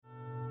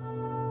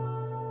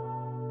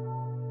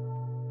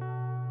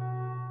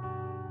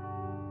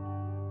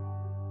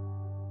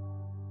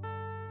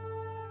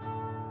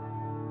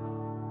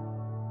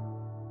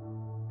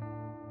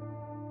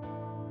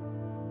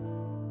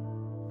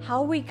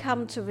how we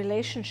come to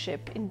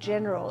relationship in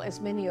general, as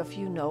many of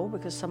you know,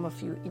 because some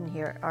of you in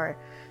here are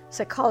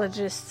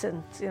psychologists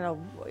and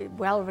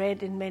well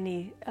read in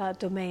many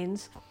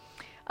domains,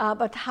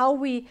 but how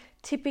we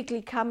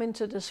typically come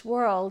into this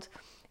world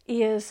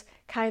is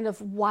kind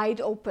of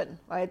wide open,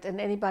 right? And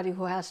anybody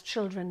who has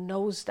children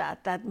knows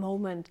that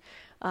moment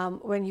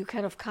when you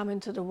kind of come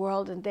into the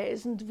world and there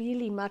isn't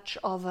really much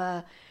of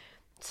a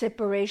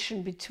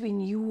separation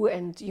between you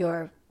and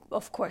your,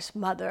 of course,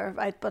 mother,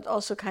 right? But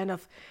also kind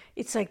of,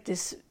 it's like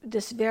this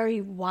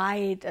very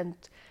wide and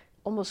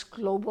almost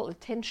global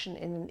attention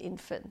in an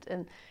infant.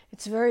 And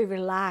it's very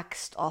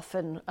relaxed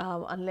often,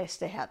 unless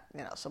they had,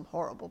 some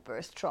horrible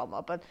birth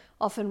trauma. But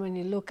often when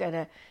you look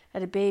at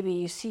a baby,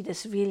 you see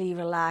this really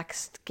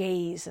relaxed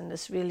gaze and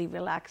this really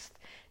relaxed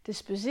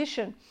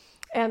disposition.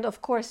 And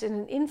of course, in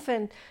an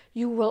infant,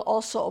 you will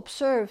also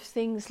observe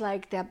things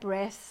like their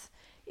breath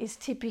is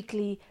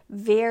typically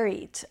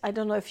varied. I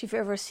don't know if you've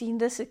ever seen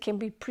this. It can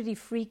be pretty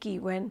freaky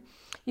when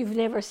you've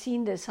never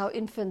seen this, how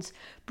infants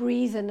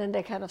breathe and then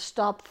they kind of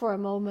stop for a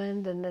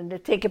moment and then they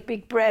take a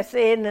big breath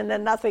in and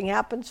then nothing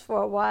happens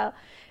for a while.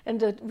 And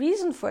the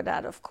reason for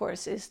that, of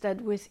course, is that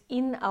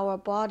within our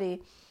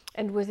body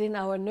and within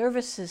our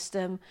nervous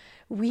system,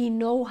 we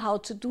know how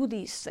to do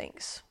these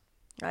things,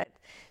 right?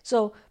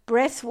 So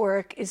breath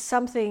work is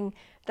something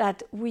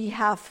that we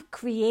have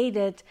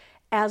created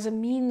as a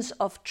means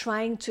of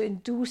trying to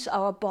induce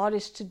our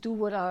bodies to do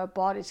what our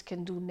bodies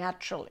can do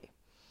naturally,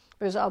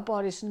 because our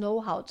bodies know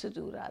how to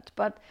do that.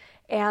 But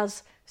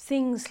as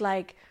things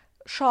like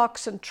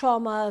shocks and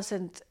traumas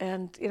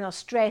and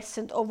stress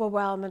and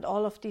overwhelm and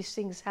all of these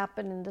things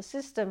happen in the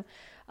system,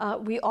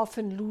 we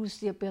often lose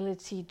the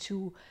ability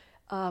to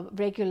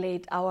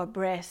regulate our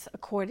breath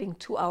according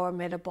to our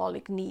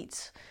metabolic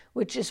needs,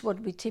 which is what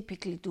we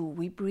typically do.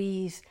 We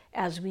breathe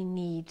as we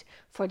need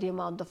for the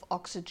amount of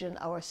oxygen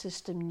our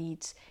system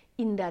needs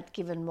in that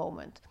given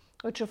moment,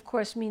 which of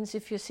course means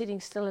if you're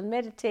sitting still and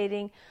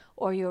meditating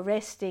or you're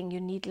resting,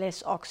 you need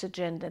less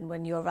oxygen than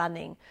when you're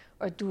running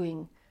or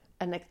doing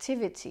an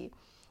activity.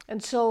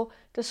 And so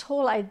this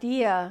whole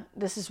idea,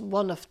 this is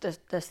one of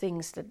the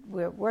things that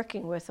we're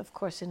working with, of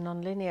course, in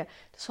nonlinear,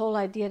 this whole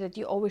idea that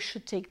you always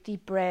should take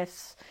deep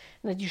breaths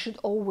and that you should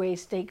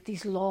always take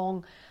these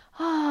long,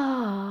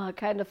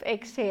 kind of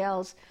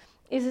exhales,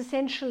 is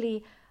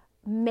essentially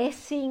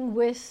messing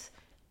with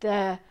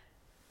the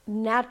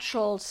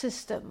natural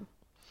system.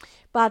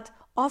 But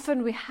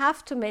often we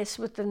have to mess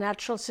with the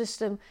natural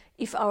system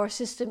if our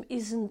system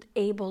isn't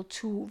able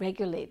to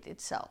regulate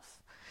itself.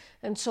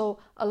 And so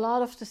a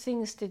lot of the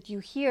things that you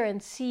hear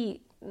and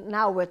see,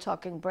 now we're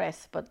talking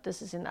breath, but this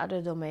is in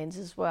other domains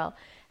as well,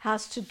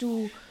 has to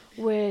do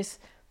with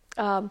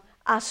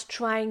us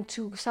trying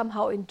to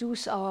somehow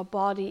induce our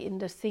body in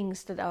the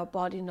things that our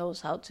body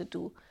knows how to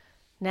do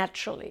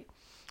naturally.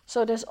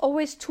 So there's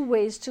always two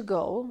ways to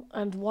go,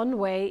 and one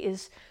way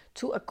is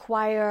to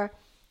acquire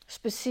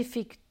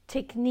specific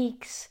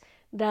techniques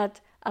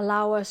that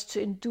allow us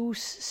to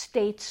induce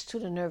states to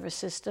the nervous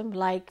system,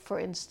 like, for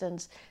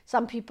instance,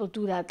 some people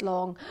do that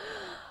long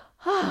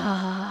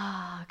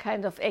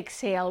kind of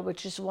exhale,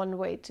 which is one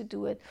way to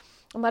do it.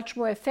 A much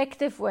more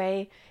effective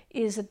way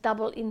is a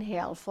double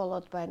inhale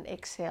followed by an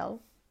exhale.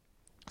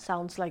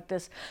 Sounds like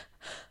this.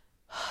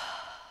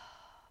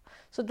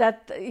 So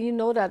that, you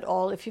know that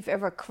all, if you've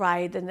ever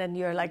cried and then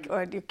you're like,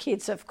 or your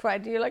kids have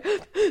cried, and you're like,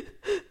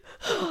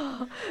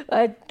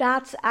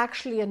 that's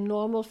actually a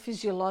normal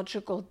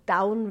physiological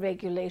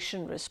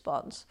down-regulation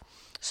response.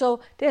 So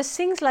there's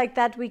things like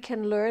that we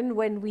can learn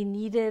when we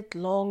need it,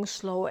 long,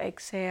 slow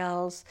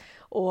exhales,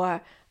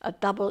 or a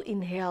double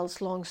inhales,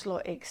 long, slow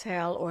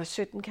exhale, or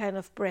certain kind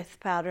of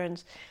breath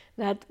patterns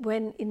that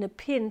when in a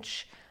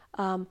pinch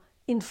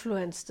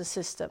influence the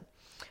system.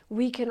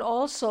 We can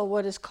also,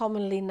 what is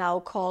commonly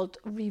now called,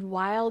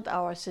 rewild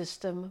our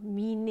system,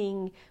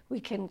 meaning we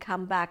can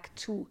come back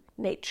to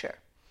nature,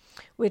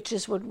 which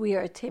is what we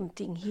are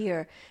attempting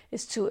here,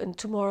 is to, and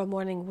tomorrow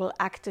morning we'll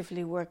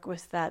actively work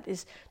with that,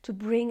 is to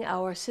bring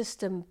our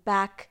system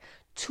back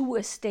to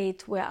a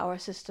state where our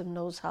system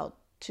knows how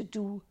to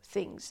do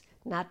things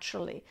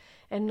naturally.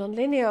 And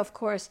nonlinear, of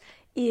course,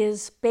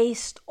 is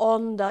based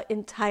on the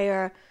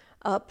entire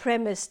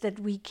premise that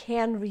we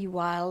can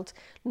rewild,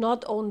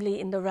 not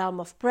only in the realm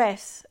of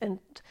breath and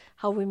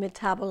how we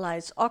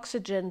metabolize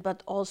oxygen,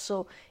 but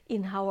also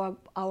in how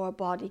our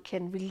body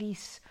can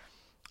release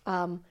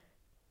holds.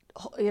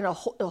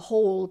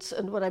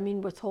 And what I mean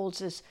with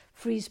holds is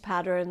freeze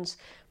patterns,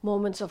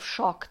 moments of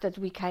shock that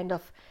we kind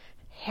of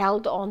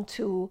held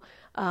onto,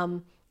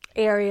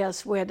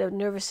 areas where the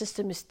nervous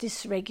system is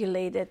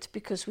dysregulated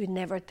because we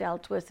never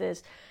dealt with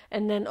this.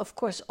 And then, of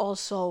course,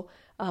 also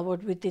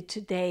what we did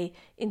today,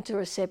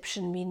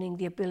 interoception, meaning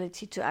the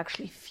ability to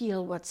actually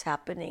feel what's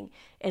happening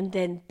and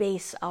then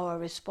base our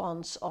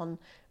response on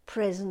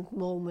present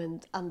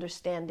moment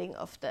understanding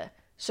of the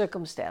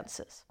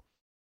circumstances.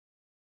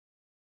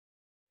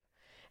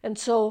 And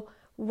so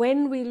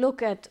when we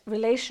look at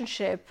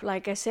relationship,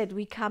 like I said,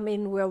 we come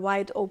in, we're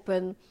wide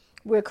open,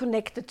 we're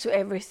connected to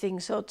everything,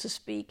 so to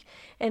speak.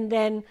 And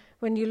then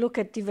when you look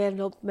at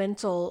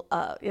developmental,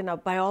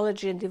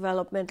 biology and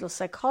developmental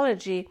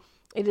psychology,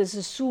 it is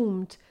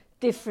assumed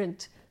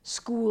different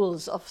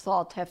schools of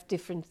thought have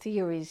different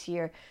theories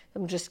here.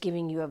 I'm just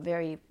giving you a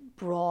very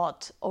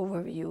broad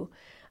overview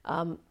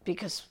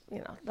because,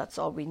 that's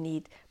all we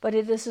need. But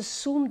it is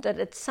assumed that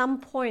at some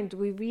point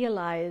we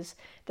realize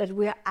that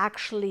we are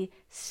actually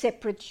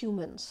separate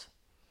humans.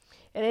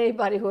 And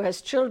anybody who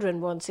has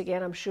children, once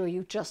again, I'm sure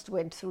you just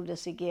went through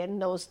this again,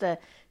 knows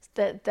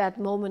that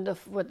moment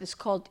of what is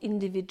called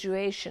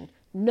individuation.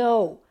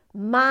 No,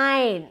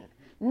 mine.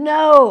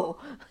 No,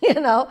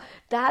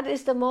 that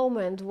is the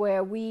moment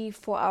where we,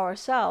 for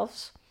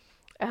ourselves,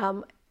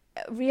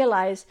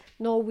 realize,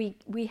 no,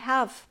 we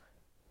have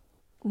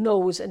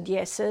no's and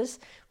yeses,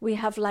 we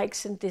have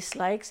likes and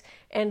dislikes,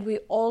 and we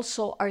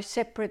also are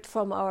separate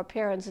from our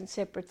parents and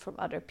separate from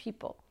other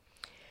people.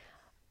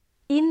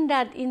 In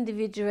that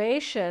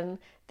individuation,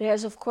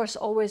 there's of course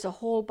always a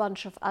whole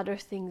bunch of other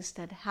things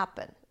that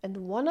happen. And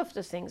one of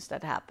the things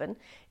that happen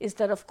is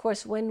that, of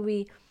course, when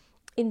we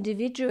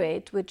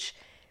individuate, which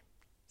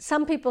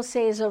some people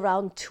say is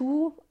around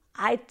 2,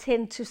 I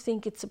tend to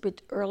think it's a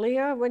bit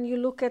earlier when you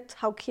look at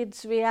how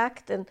kids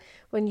react and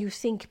when you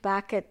think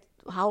back at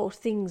how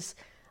things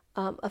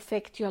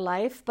affect your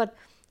life. But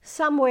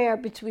somewhere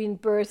between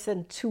birth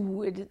and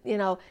 2,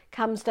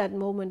 comes that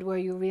moment where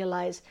you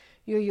realize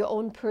you're your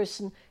own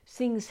person,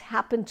 things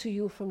happen to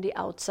you from the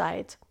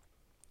outside,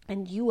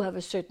 and you have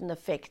a certain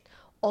effect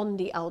on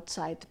the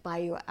outside by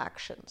your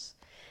actions.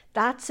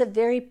 That's a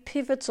very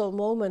pivotal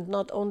moment,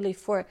 not only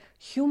for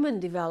human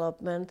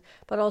development,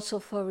 but also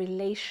for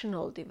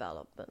relational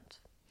development.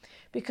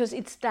 Because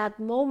it's that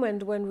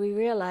moment when we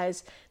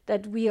realize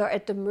that we are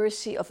at the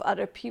mercy of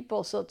other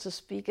people, so to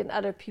speak, and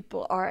other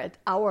people are at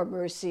our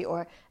mercy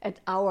or at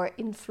our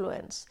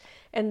influence.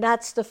 And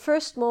that's the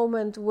first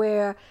moment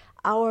where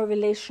our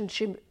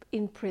relationship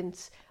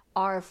imprints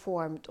are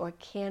formed or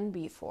can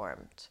be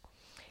formed.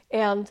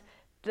 And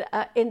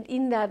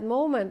in that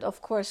moment,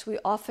 of course, we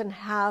often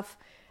have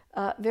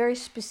very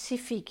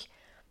specific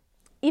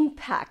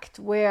impact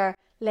where,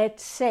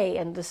 let's say,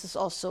 and this is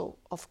also,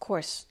 of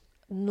course,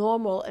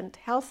 normal and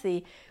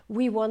healthy,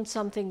 we want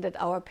something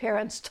that our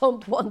parents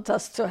don't want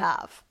us to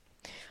have.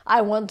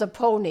 I want a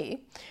pony,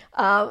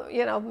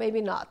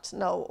 maybe not,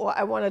 no. Or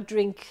I want to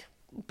drink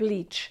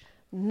bleach.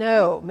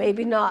 No,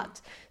 maybe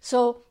not.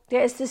 So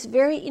there's this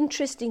very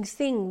interesting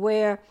thing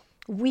where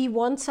we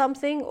want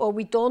something or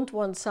we don't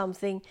want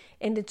something,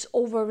 and it's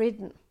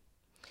overridden.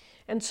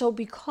 And so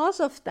because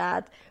of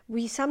that,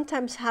 we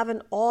sometimes have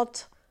an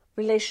odd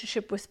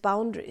relationship with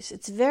boundaries.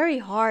 It's very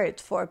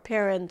hard for a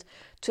parent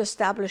to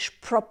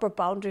establish proper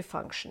boundary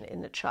function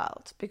in a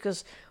child,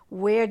 because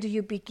where do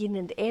you begin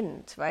and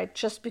end, right?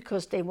 Just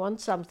because they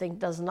want something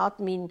does not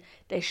mean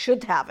they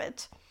should have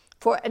it,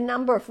 for a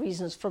number of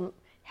reasons, from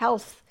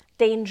health,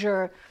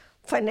 danger,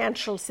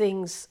 financial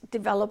things,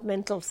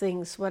 developmental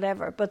things,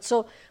 whatever. But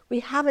so we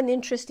have an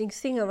interesting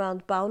thing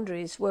around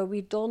boundaries where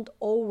we don't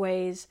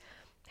always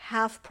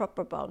have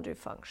proper boundary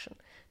function.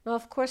 Now,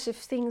 of course, if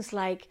things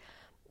like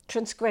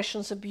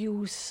transgressions,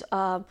 abuse,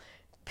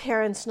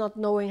 parents not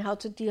knowing how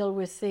to deal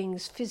with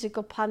things,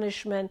 physical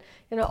punishment,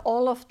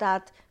 all of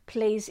that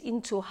plays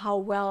into how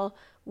well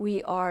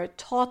we are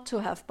taught to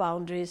have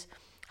boundaries,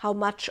 how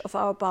much of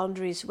our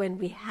boundaries, when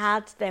we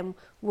had them,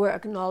 were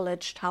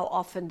acknowledged, how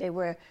often they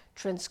were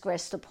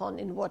transgressed upon,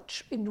 in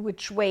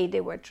which way they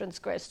were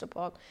transgressed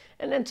upon.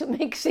 And then to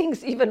make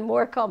things even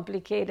more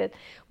complicated,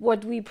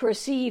 what we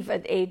perceive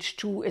at age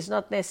 2 is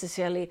not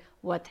necessarily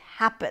what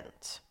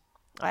happened,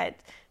 right?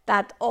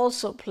 That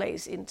also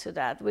plays into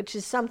that, which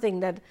is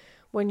something that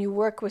when you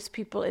work with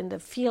people in the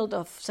field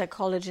of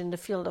psychology, in the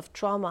field of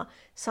trauma,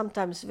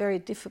 sometimes very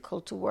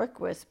difficult to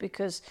work with,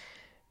 because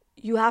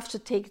you have to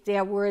take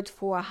their word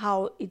for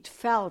how it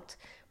felt.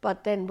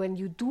 But then when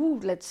you do,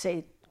 let's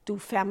say, do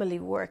family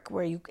work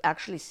where you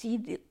actually see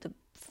the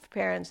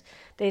parents,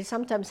 they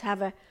sometimes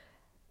have a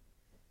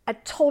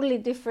totally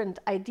different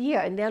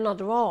idea, and they're not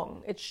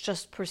wrong. It's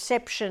just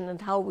perception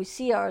and how we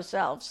see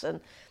ourselves, and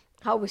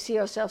how we see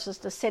ourselves as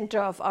the center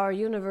of our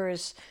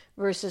universe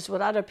versus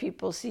what other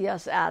people see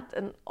us at.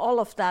 And all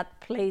of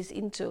that plays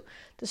into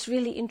this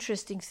really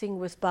interesting thing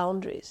with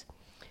boundaries.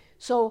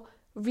 So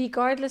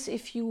regardless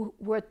if you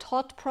were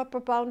taught proper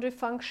boundary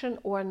function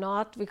or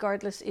not,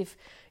 regardless if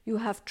you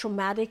have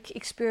traumatic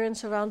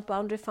experience around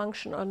boundary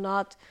function or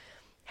not,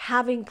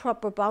 having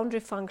proper boundary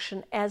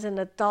function as an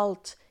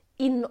adult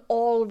in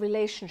all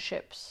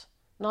relationships,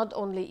 not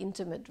only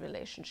intimate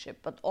relationship,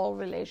 but all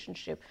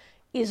relationship,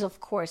 is of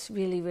course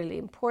really, really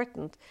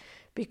important,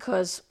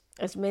 because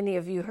as many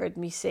of you heard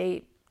me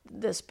say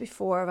this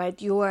before,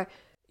 right?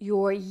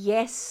 Your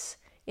yes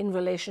in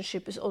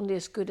relationship is only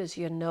as good as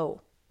your no.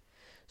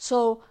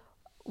 So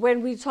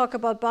when we talk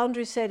about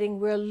boundary setting,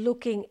 we're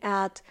looking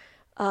at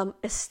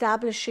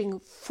establishing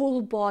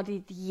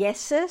full-bodied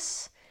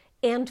yeses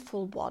and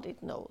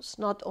full-bodied no's,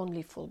 not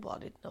only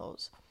full-bodied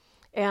no's.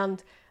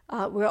 And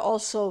we're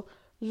also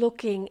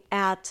looking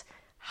at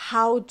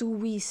how do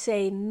we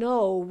say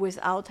no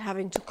without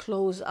having to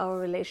close our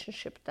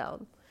relationship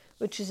down,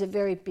 which is a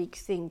very big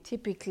thing.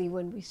 Typically,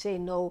 when we say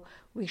no,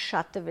 we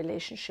shut the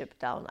relationship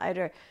down,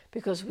 either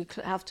because we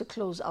have to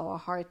close our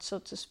heart, so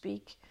to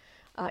speak,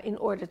 in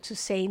order to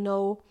say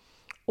no,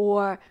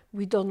 or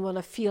we don't want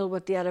to feel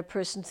what the other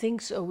person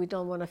thinks, or we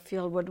don't want to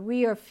feel what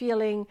we are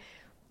feeling,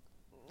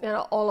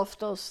 all of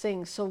those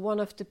things. So one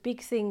of the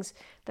big things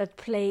that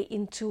play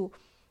into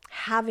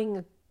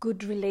having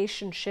good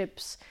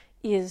relationships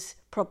is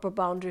proper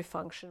boundary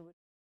function.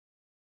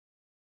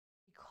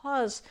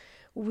 Because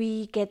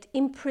we get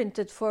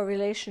imprinted for a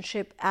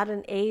relationship at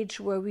an age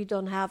where we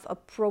don't have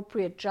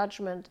appropriate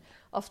judgment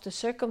of the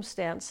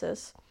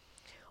circumstances,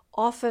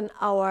 often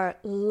our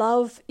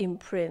love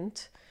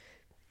imprint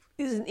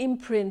is an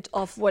imprint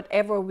of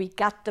whatever we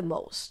got the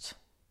most.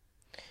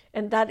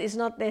 And that is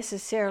not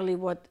necessarily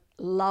what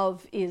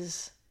love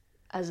is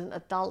as an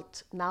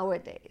adult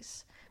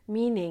nowadays.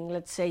 Meaning,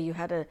 let's say you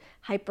had a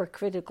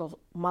hypercritical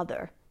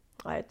mother,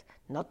 right?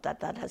 Not that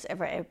that has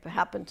ever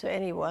happened to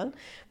anyone,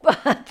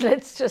 but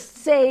let's just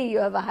say you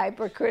have a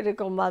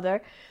hypercritical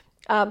mother.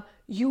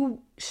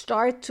 You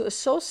start to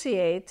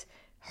associate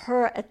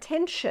her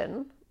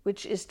attention,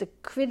 which is the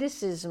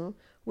criticism,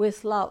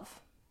 with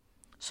love.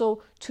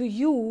 So to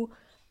you,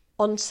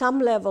 on some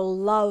level,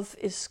 love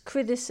is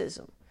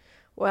criticism.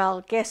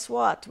 Well, guess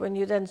what? When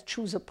you then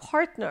choose a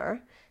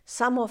partner,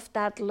 some of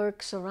that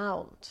lurks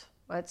around,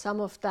 right? Some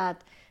of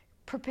that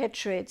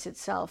perpetuates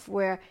itself,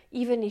 where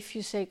even if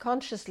you say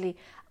consciously,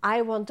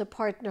 I want a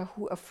partner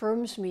who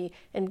affirms me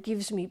and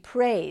gives me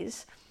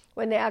praise,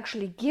 when they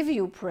actually give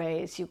you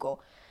praise, you go,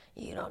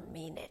 you don't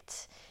mean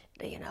it.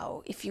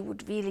 If you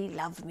would really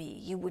love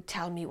me, you would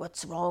tell me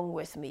what's wrong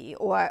with me.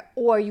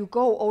 Or you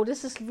go, oh,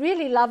 this is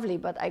really lovely,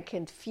 but I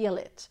can't feel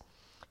it.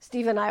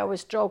 Steve and I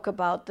always joke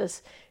about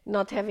this,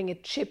 not having a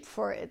chip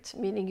for it,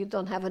 meaning you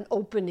don't have an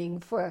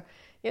opening for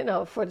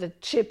the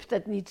chip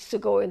that needs to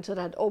go into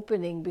that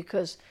opening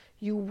because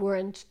you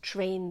weren't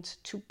trained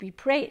to be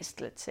praised,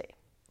 let's say.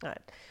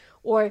 Right?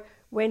 Or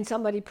when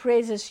somebody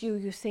praises you,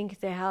 you think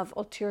they have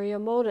ulterior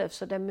motives,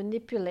 so they're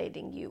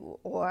manipulating you,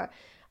 or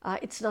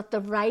it's not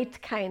the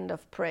right kind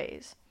of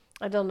praise.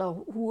 I don't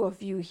know who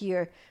of you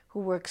here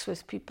who works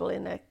with people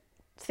in a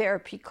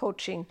therapy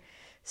coaching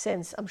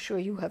sense. I'm sure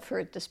you have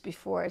heard this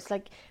before. It's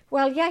like,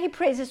 well, yeah, he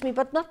praises me,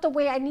 but not the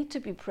way I need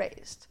to be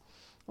praised,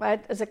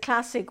 right? As a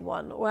classic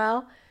one.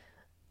 Well,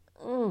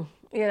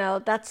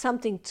 that's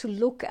something to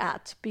look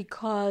at,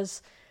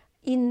 because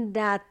in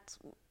that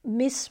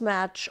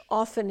mismatch,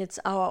 often it's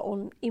our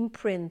own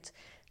imprint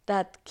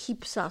that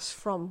keeps us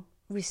from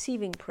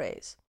receiving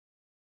praise.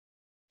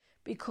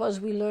 Because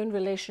we learn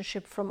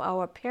relationship from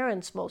our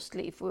parents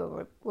mostly, if we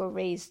were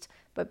raised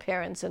by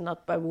parents and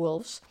not by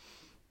wolves,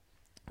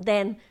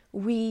 then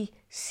we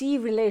see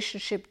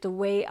relationship the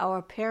way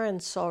our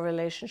parents saw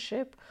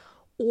relationship,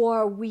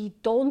 or we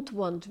don't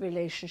want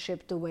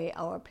relationship the way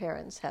our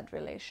parents had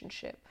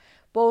relationship.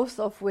 Both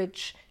of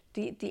which,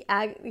 the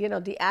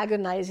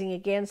agonizing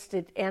against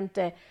it and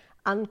the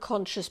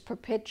unconscious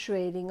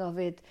perpetuating of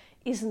it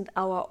isn't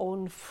our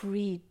own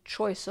free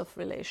choice of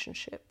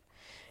relationship.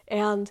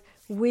 And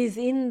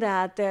within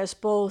that, there's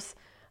both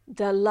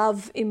the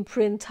love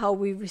imprint, how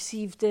we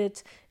received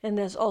it, and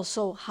there's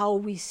also how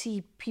we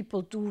see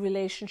people do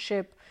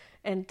relationship,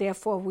 and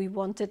therefore we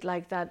want it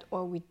like that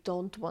or we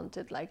don't want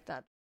it like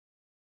that.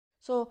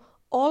 So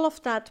all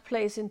of that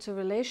plays into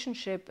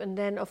relationship, and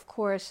then of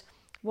course,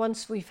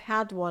 once we've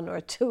had one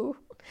or two,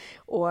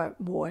 or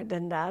more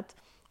than that,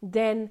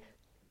 then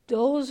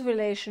those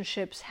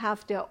relationships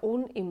have their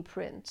own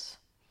imprints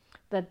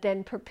that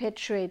then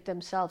perpetuate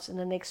themselves in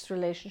the next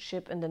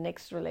relationship and the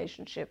next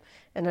relationship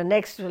and the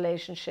next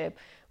relationship,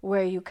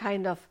 where you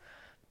kind of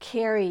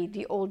carry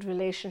the old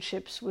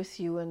relationships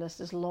with you, and there's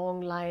this long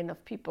line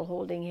of people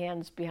holding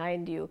hands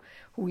behind you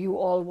who you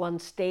all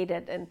once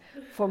dated and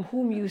from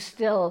whom you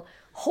still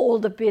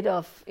hold a bit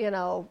of,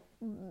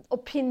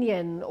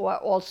 opinion, or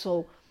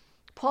also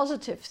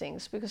positive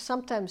things, because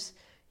sometimes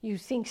you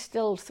think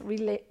still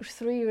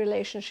three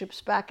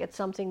relationships back at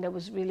something that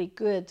was really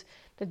good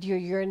that you're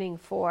yearning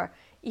for,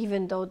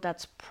 even though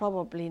that's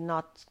probably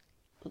not,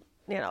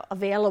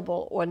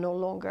 available or no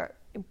longer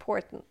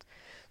important.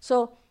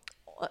 So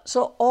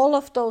all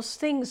of those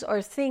things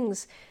are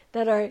things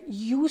that are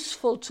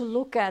useful to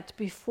look at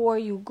before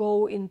you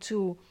go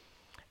into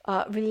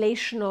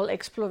relational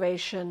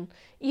exploration.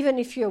 Even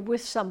if you're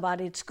with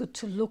somebody, it's good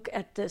to look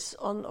at this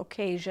on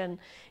occasion.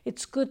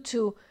 It's good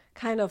to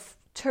kind of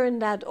turn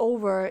that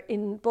over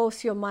in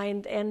both your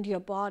mind and your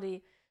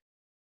body.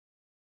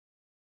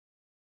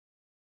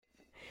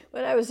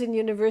 When I was in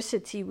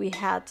university, we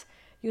had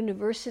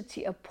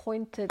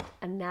university-appointed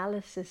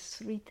analysis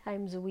 3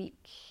 times a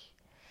week.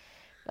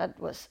 That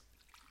was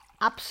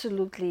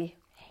absolutely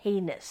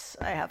heinous,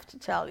 I have to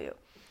tell you.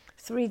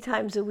 3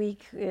 times a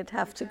week, you'd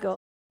have to go.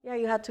 Yeah,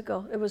 you had to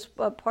go. It was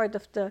part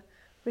of the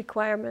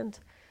requirement,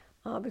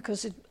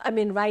 because,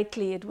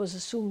 rightly, it was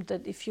assumed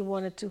that if you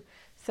wanted to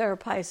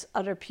therapize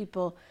other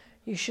people,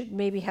 you should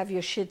maybe have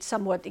your shit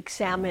somewhat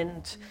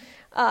examined,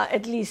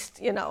 at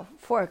least,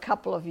 for a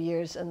couple of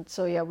years. And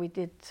so, yeah, we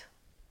did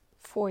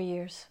 4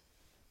 years,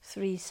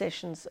 3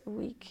 sessions a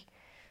week.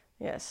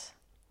 Yes,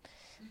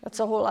 that's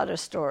a whole other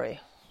story.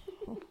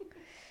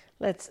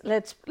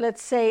 Let's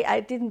say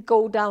I didn't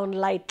go down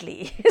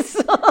lightly,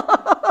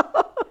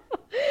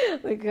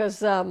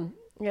 because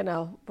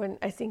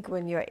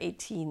when you're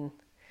 18,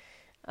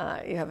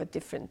 you have a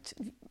different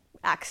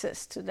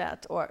access to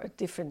that, or a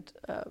different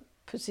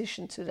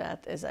position to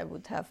that, as I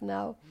would have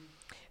now.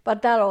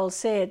 But that all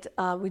said,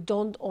 we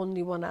don't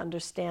only want to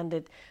understand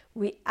it,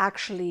 we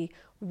actually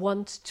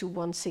want to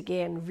once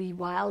again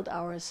rewild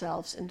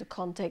ourselves in the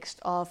context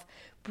of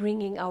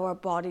bringing our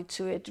body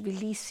to it,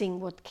 releasing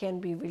what can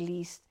be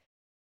released.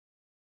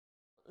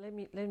 Let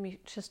me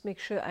just make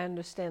sure I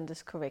understand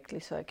this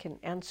correctly so I can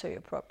answer you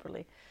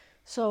properly.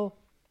 So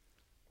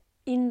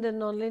in the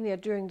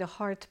nonlinear, during the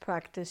heart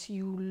practice,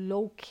 you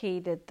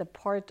located the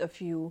part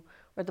of you,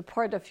 or the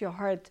part of your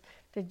heart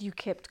that you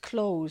kept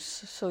close,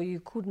 so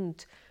you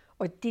couldn't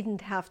or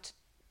didn't have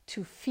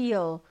to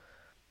feel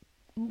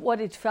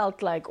what it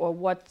felt like, or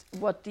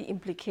what the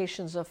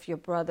implications of your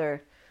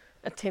brother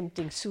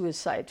attempting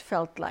suicide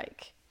felt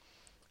like.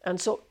 And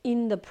so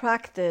in the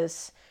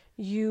practice,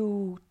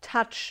 you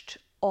touched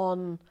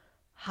on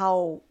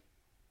how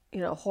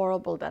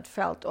horrible that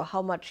felt, or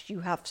how much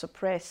you have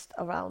suppressed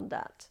around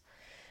that.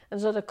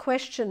 And so the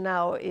question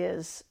now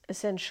is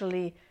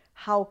essentially,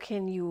 how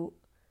can you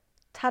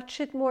touch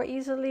it more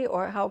easily,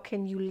 or how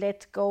can you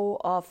let go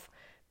of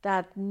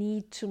that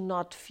need to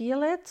not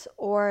feel it?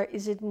 Or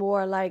is it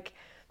more like,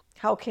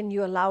 how can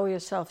you allow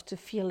yourself to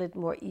feel it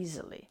more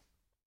easily?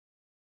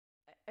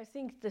 I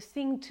think the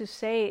thing to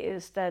say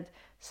is that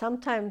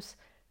sometimes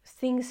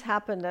things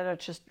happen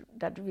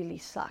that really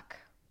suck,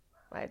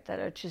 right? That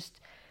are just,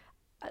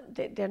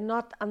 they're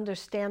not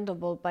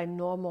understandable by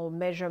normal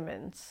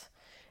measurements,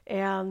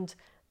 and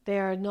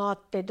they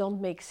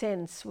don't make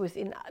sense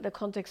within the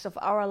context of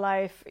our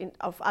life,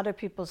 of other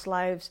people's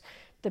lives,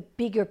 the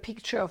bigger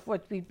picture of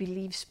what we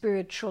believe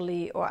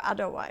spiritually or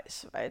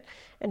otherwise, right?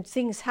 And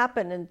things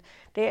happen, and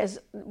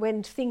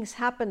when things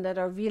happen that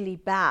are really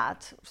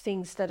bad,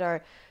 things that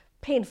are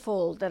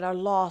painful, that are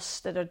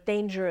lost, that are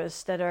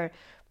dangerous, that are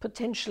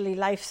potentially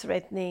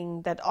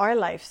life-threatening, that are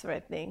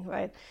life-threatening,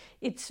 right?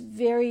 It's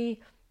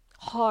very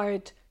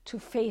hard to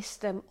face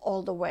them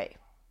all the way.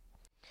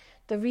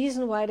 The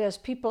reason why there's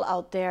people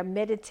out there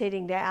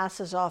meditating their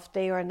asses off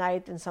day or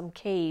night in some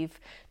cave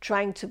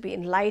trying to be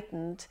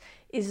enlightened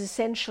is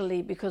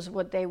essentially because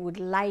what they would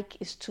like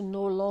is to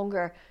no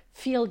longer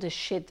feel the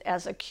shit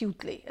as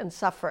acutely and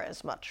suffer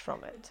as much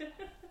from it.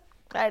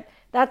 Right?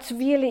 That's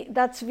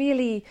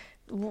really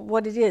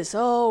what it is.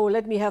 Oh,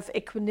 let me have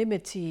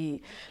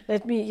equanimity.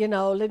 Let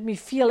me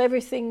feel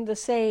everything the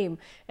same.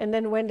 And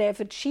then when they have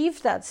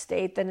achieved that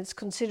state, then it's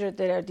considered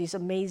they are these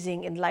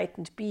amazing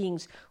enlightened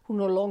beings who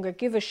no longer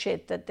give a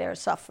shit that they're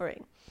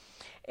suffering.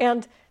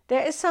 And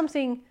there is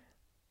something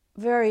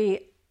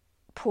very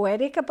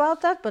poetic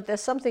about that, but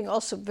there's something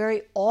also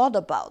very odd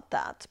about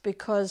that,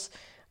 because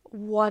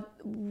what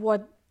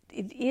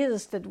it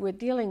is that we're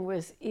dealing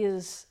with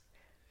is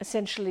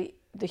essentially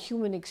the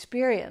human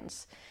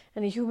experience.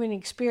 And the human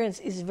experience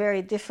is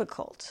very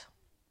difficult.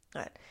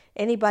 Right?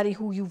 Anybody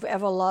who you've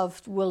ever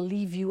loved will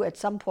leave you at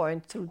some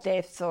point through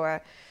death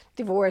or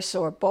divorce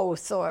or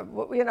both, or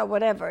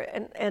whatever.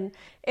 And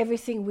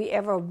everything we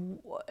ever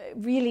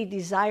really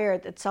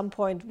desired at some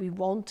point we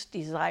won't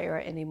desire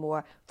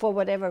anymore for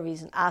whatever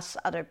reason, us,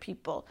 other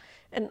people,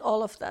 and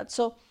all of that.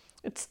 So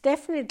it's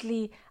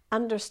definitely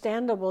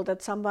understandable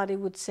that somebody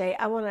would say,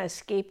 I want to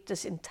escape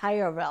this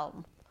entire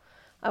realm.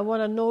 I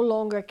want to no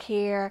longer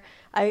care.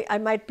 I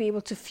might be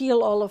able to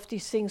feel all of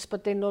these things,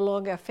 but they no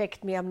longer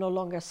affect me. I'm no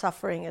longer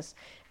suffering as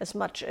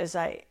much as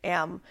I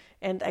am.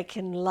 And I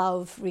can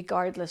love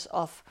regardless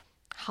of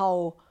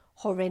how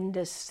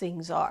horrendous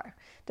things are.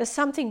 There's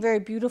something very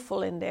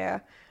beautiful in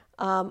there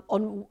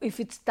if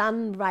it's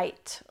done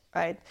right?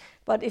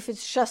 But if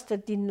it's just a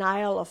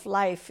denial of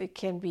life, it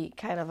can be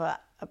kind of a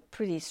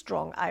pretty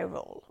strong eye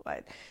roll,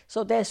 right?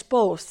 So there's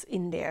both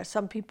in there.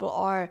 Some people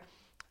are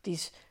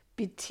these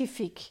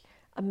beatific,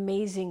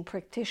 amazing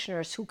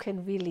practitioners who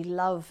can really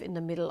love in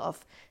the middle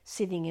of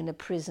sitting in a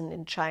prison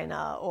in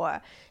China,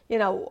 or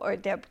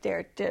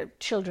their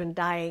children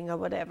dying or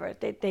whatever.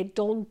 They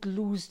don't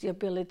lose the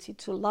ability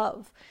to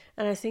love,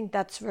 and I think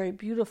that's very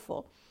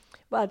beautiful.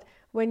 But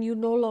when you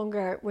no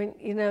longer,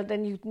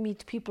 then you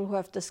meet people who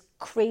have this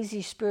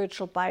crazy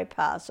spiritual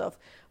bypass of,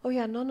 oh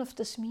yeah, none of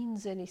this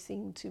means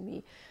anything to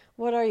me.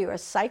 What are you, a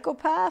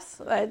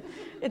psychopath? Right?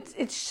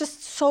 It's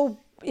just so,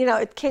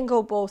 it can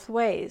go both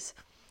ways.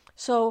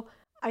 So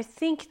I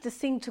think the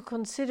thing to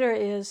consider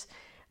is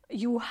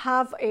you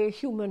have a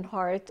human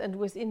heart, and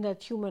within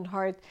that human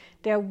heart,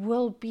 there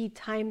will be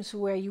times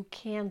where you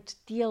can't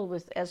deal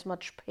with as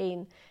much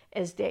pain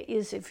as there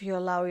is if you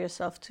allow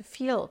yourself to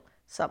feel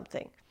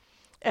something.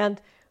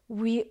 And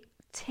we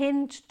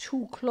tend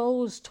to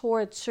close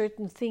towards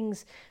certain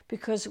things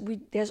because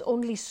there's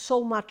only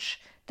so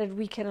much that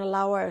we can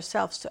allow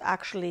ourselves to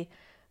actually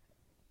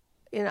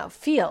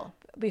feel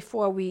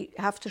before we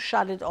have to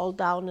shut it all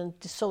down and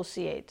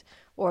dissociate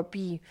or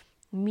be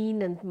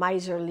mean and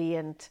miserly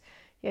and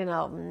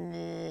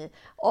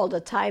all the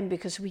time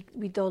because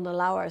we don't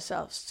allow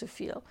ourselves to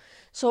feel.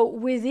 So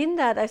within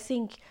that, I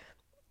think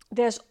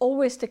there's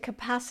always the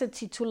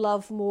capacity to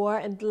love more,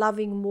 and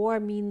loving more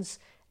means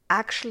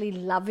actually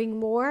loving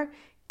more,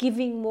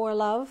 giving more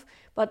love,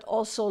 but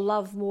also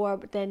love more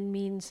then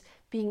means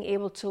being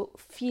able to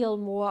feel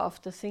more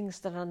of the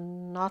things that are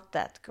not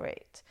that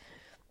great.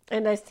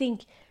 And I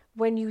think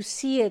when you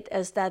see it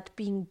as that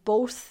being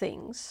both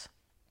things,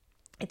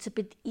 it's a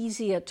bit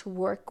easier to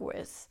work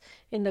with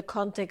in the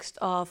context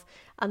of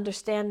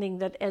understanding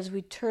that as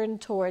we turn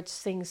towards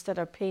things that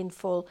are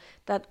painful,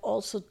 that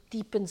also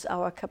deepens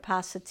our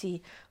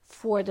capacity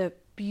for the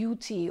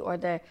beauty or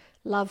the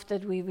love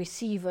that we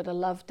receive or the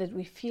love that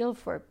we feel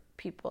for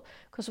people.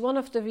 Because one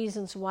of the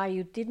reasons why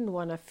you didn't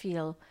want to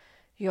feel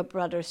your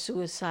brother's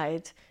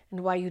suicide and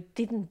why you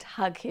didn't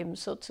hug him,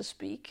 so to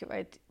speak,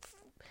 right,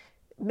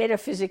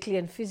 metaphysically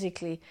and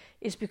physically,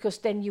 is because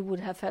then you would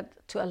have had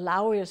to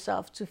allow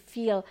yourself to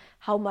feel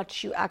how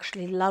much you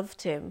actually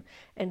loved him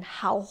and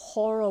how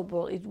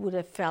horrible it would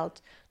have felt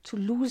to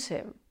lose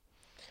him.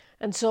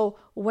 And so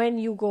when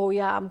you go,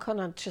 yeah, I'm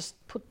gonna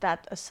just put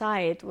that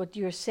aside, what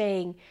you're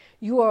saying,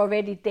 you are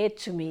already dead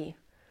to me,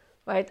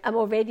 right? I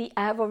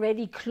have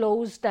already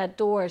closed that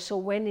door. So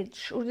when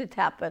should it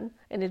happen,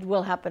 and it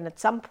will happen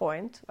at some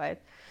point,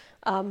 right?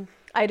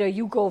 Either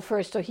you go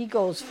first or he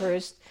goes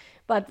first.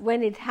 But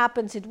when it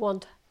happens, it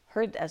won't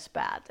hurt as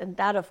bad. And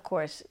that, of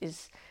course,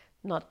 is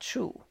not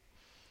true,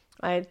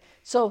 right?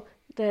 So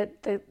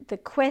the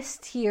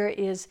quest here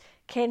is,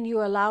 can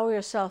you allow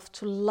yourself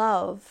to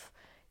love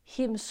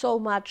him so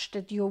much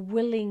that you're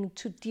willing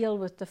to deal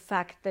with the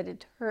fact that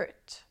it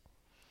hurt,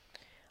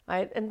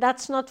 right? And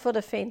that's not for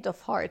the faint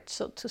of heart,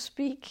 so to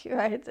speak,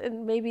 right?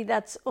 And maybe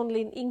that's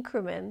only in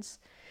increments.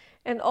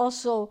 And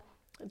also,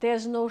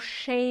 there's no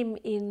shame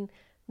in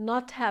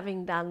not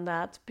having done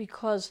that,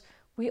 because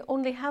we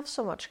only have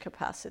so much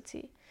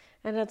capacity.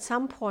 And at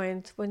some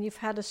point, when you've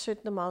had a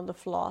certain amount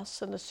of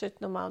loss and a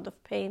certain amount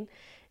of pain,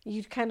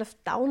 you kind of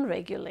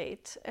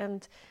downregulate.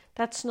 And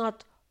that's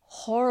not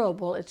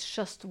horrible, it's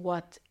just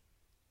what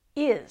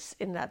is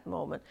in that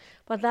moment.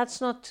 But that's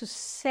not to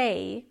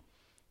say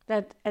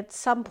that at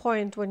some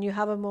point when you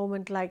have a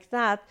moment like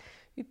that,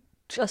 you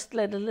just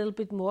let a little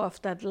bit more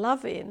of that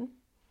love in,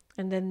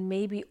 and then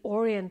maybe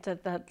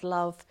oriented that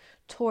love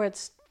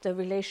towards the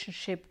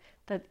relationship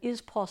that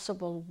is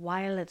possible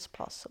while it's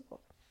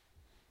possible,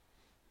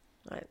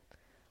 right?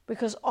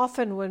 Because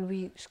often when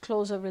we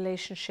close a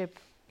relationship,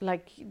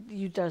 like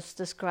you just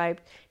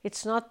described,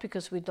 it's not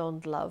because we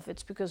don't love,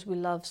 it's because we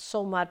love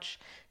so much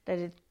that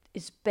it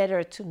is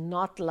better to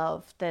not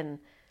love than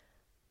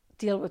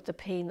deal with the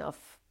pain of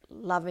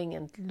loving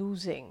and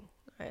losing,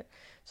 right?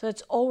 So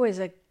it's always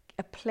a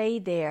play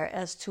there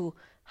as to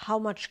how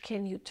much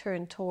can you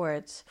turn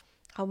towards,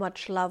 how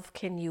much love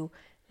can you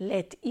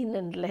let in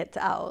and let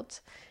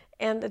out.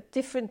 And at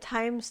different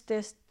times,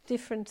 there's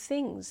different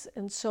things.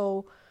 And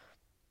so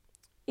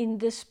in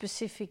this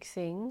specific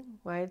thing,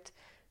 right,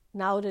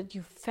 now that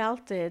you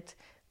felt it,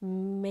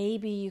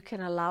 maybe you can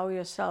allow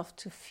yourself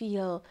to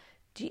feel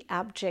the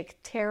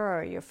abject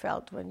terror you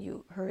felt when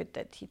you heard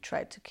that he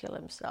tried to kill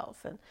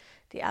himself, and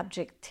the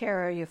abject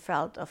terror you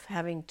felt of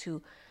having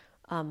to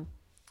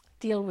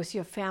deal with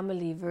your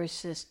family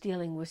versus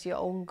dealing with your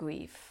own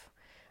grief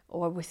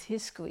or with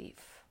his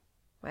grief,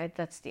 right?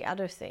 That's the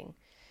other thing.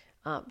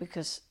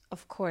 Because,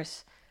 of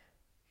course,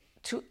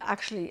 to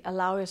actually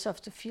allow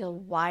yourself to feel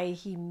why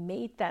he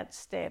made that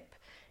step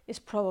is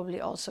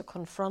probably also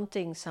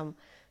confronting some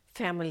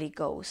family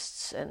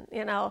ghosts. And,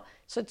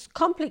 so it's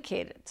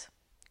complicated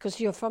because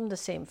you're from the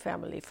same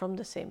family, from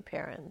the same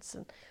parents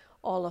and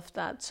all of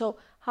that. So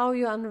how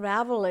you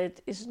unravel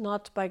it is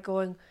not by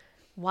going,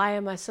 why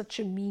am I such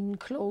a mean,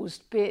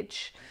 closed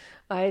bitch,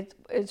 right?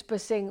 It's by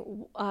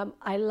saying,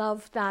 I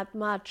love that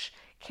much.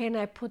 Can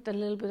I put a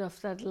little bit of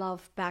that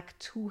love back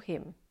to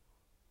him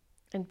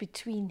and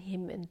between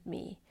him and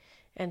me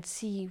and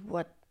see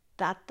what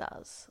that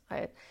does,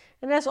 right?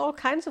 And there's all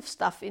kinds of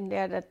stuff in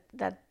there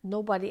that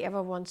nobody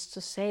ever wants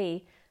to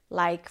say,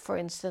 like, for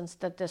instance,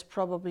 that there's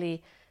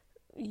probably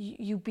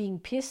you being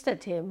pissed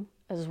at him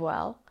as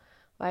well,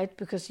 right?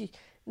 Because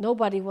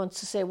nobody wants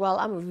to say, well,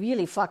 I'm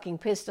really fucking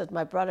pissed at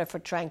my brother for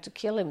trying to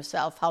kill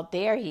himself. How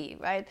dare he,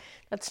 right?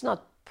 That's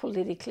not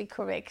politically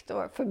correct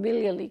or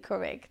familiarly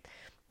correct.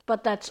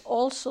 But that's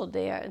also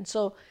there. And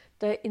so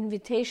the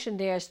invitation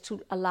there is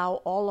to allow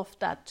all of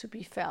that to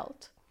be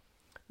felt.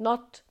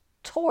 Not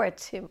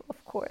towards him,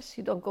 of course.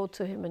 You don't go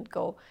to him and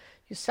go,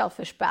 you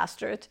selfish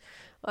bastard.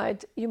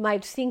 Right? You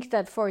might think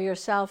that for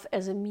yourself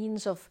as a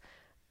means of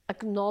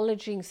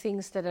acknowledging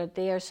things that are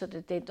there so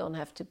that they don't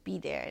have to be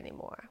there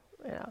anymore.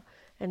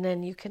 And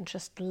then you can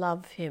just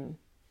love him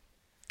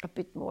a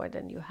bit more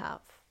than you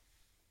have.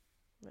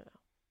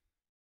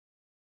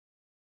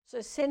 So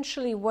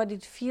essentially what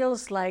it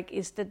feels like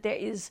is that there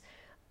is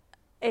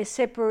a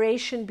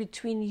separation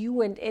between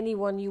you and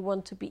anyone you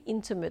want to be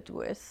intimate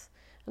with.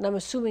 And I'm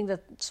assuming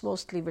that it's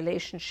mostly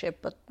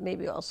relationship, but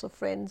maybe also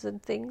friends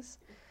and things.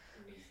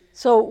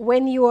 So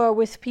when you are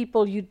with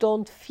people, you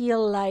don't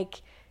feel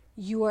like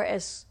you are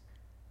as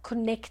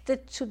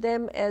connected to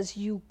them as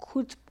you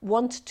could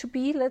want to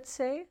be, let's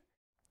say.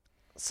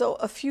 So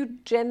a few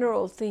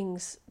general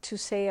things to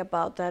say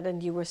about that,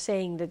 and you were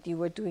saying that you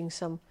were doing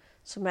some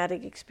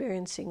somatic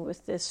experiencing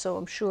with this, so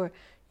I'm sure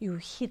you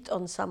hit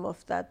on some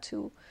of that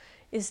too,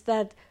 is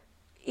that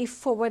if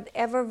for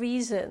whatever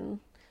reason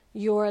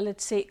your,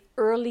 let's say,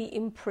 early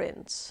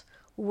imprints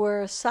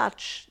were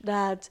such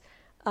that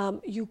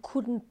you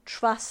couldn't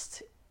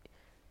trust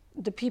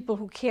the people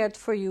who cared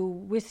for you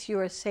with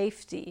your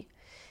safety,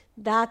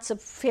 that's a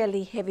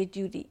fairly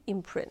heavy-duty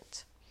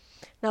imprint.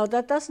 Now,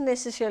 that doesn't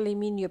necessarily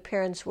mean your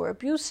parents were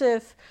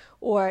abusive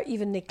or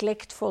even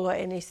neglectful or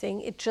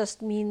anything. It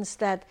just means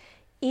that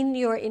in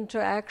your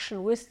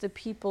interaction with the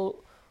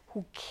people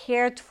who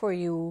cared for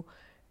you,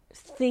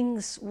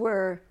 things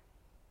were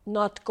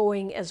not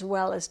going as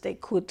well as they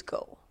could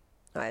go,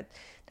 right?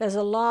 There's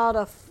a lot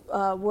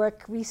of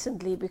work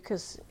recently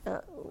because,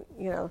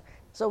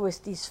 there's always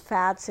these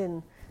fads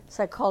in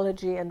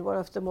psychology, and one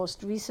of the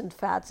most recent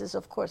fads is,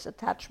 of course,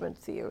 attachment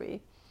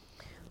theory,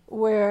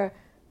 where,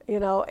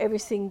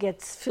 everything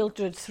gets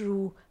filtered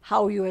through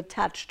how you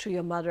attach to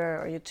your mother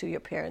or to your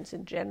parents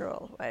in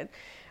general, right?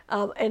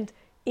 And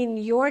in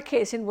your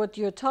case, in what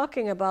you're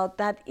talking about,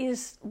 that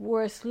is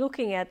worth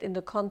looking at in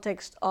the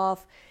context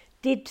of,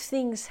 did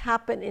things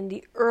happen in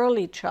the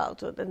early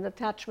childhood? And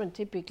attachment,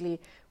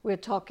 typically, we're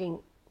talking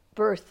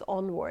birth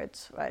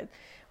onwards, right?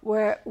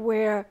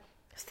 Where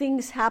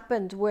things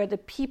happened where the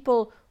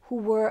people who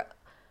were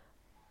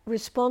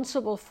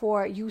responsible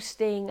for you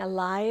staying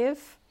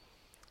alive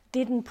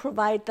didn't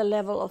provide the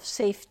level of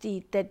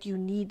safety that you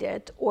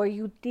needed, or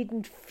you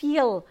didn't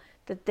feel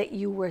that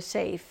you were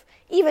safe,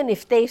 even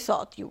if they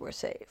thought you were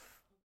safe.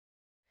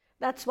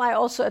 That's why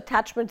also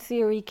attachment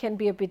theory can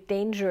be a bit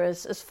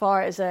dangerous as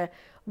far as a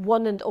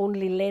one and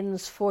only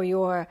lens for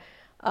your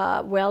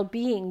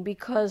well-being,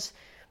 because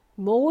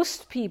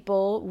most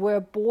people were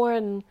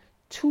born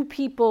to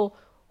people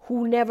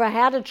who never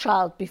had a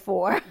child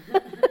before.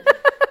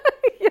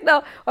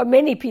 Or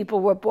many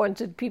people were born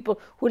to people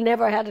who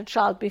never had a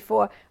child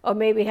before, or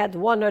maybe had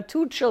one or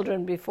two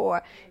children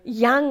before.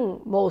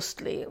 Young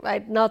mostly,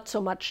 right? Not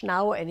so much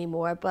now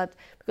anymore, but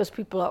because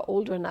people are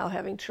older now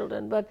having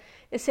children. But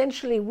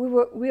essentially,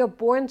 we are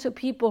born to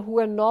people who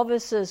are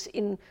novices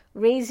in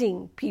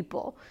raising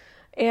people.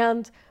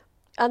 And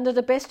under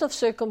the best of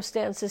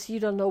circumstances, you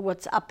don't know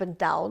what's up and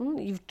down.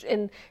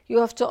 And you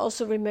have to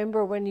also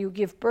remember, when you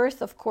give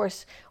birth, of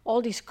course, all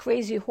these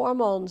crazy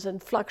hormones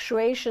and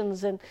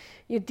fluctuations, and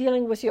you're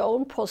dealing with your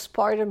own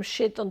postpartum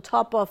shit on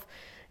top of,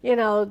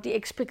 the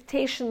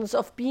expectations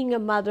of being a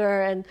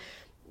mother and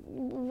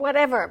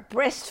whatever,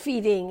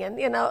 breastfeeding,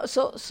 and,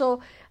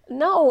 so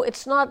no,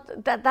 it's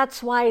not that.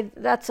 That's why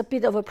that's a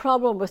bit of a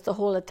problem with the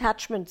whole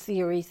attachment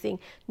theory thing.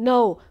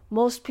 No,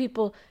 most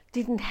people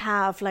didn't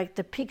have like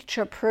the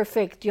picture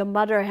perfect, your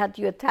mother had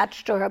you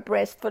attached to her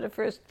breast for the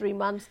first 3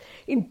 months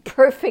in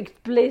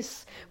perfect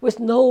bliss with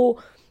no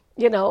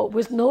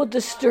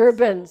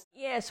disturbance.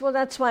 Yes, well,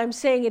 that's why I'm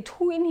saying it.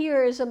 Who in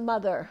here is a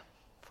mother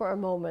for a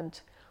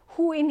moment?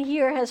 Who in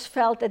here has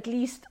felt, at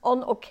least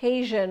on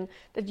occasion,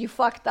 that you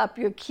fucked up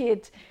your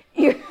kid?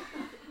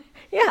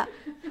 Yeah.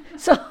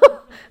 So,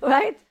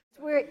 right?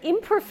 We're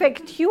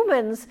imperfect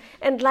humans.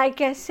 And like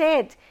I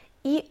said,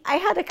 I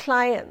had a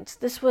client.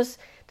 This was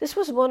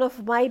one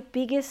of my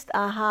biggest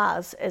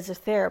ahas as a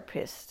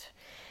therapist.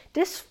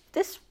 This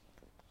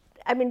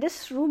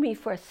threw me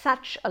for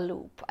such a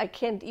loop. I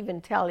can't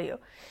even tell you.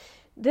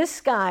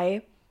 This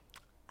guy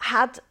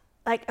had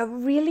like a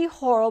really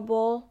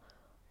horrible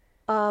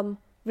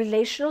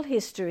relational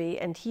history,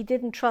 and he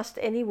didn't trust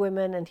any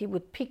women, and he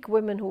would pick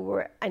women who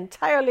were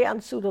entirely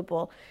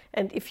unsuitable.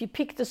 And if he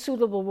picked a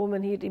suitable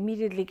woman, he'd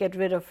immediately get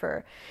rid of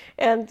her,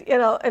 and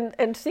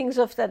and things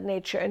of that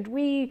nature. And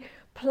we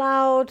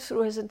plowed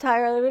through his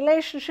entire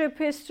relationship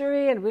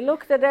history, and we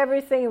looked at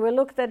everything, and we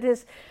looked at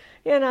his,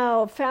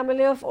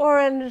 family of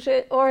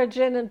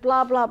origin, and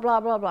blah, blah, blah,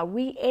 blah, blah.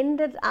 We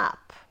ended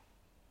up,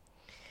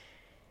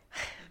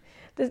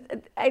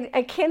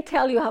 I can't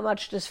tell you how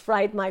much this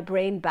fried my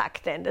brain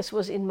back then. This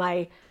was in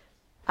my,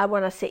 I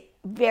want to say,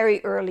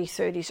 very early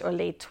 30s or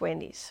late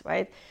 20s,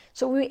 right?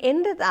 So we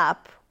ended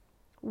up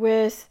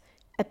with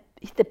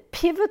the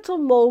pivotal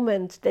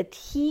moment that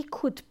he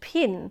could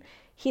pin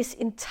his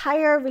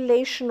entire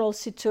relational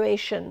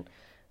situation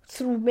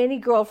through many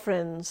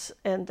girlfriends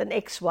and an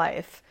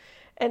ex-wife.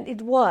 And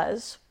it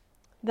was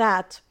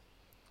that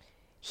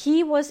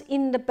he was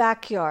in the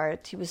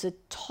backyard. He was a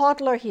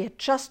toddler. He had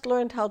just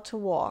learned how to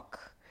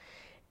walk.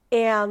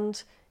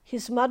 And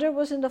his mother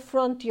was in the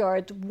front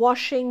yard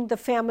washing the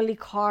family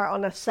car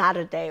on a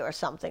Saturday or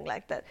something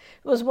like that.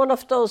 It was one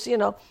of those,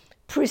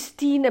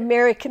 pristine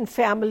American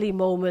family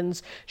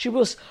moments. She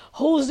was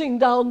hosing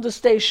down the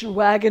station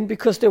wagon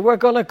because they were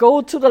going to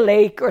go to the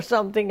lake or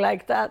something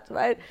like that,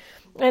 right?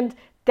 And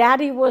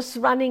Daddy was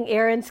running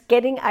errands,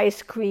 getting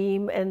ice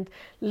cream, and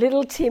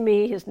little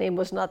Timmy, his name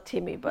was not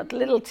Timmy, but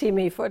little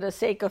Timmy, for the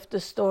sake of the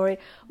story,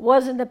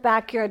 was in the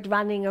backyard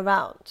running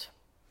around.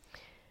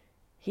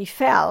 He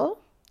fell,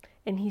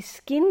 and he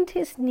skinned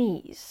his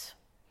knees,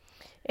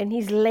 and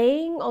he's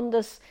laying on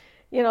this,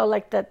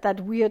 like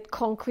that weird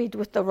concrete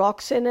with the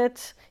rocks in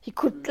it.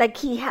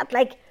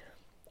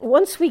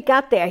 Once we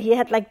got there, he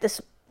had like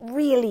this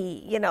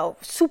really,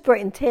 super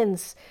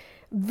intense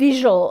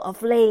visual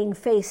of laying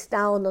face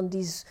down on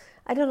these,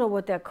 I don't know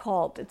what they're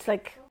called. It's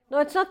like, no,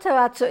 it's not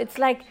terrazzo. It's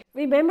like,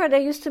 remember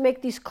they used to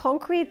make these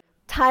concrete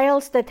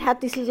tiles that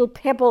had these little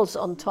pebbles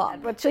on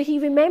top. But so he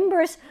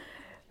remembers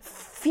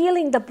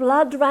feeling the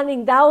blood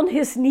running down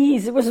his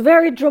knees. It was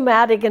very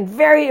dramatic and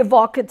very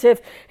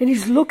evocative. And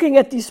he's looking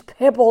at these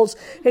pebbles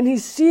and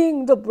he's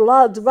seeing the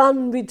blood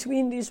run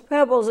between these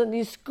pebbles and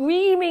he's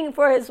screaming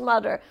for his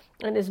mother.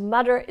 And his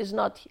mother is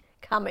not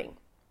coming.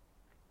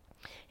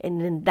 And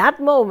in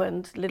that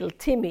moment, little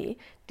Timmy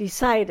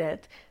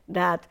decided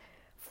that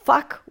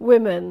fuck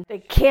women, they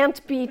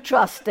can't be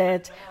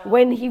trusted.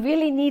 When he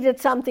really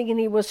needed something and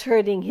he was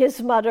hurting, his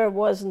mother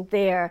wasn't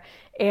there.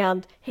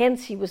 And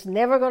hence he was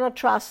never going to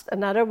trust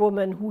another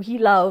woman who he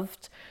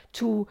loved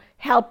to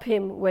help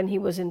him when he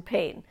was in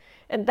pain.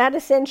 And that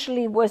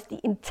essentially was the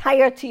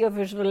entirety of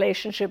his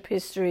relationship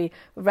history,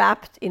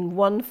 wrapped in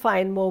one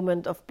fine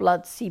moment of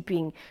blood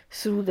seeping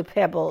through the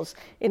pebbles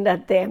in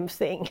that damn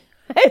thing.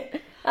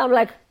 I'm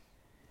like,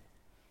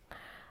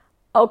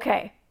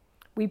 okay,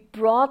 we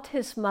brought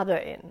his mother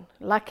in.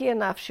 Lucky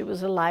enough, she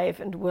was alive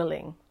and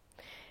willing.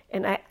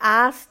 And I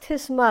asked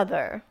his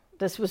mother,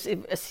 this was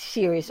a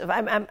series of,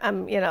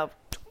 I'm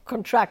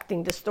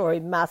contracting the story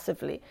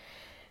massively.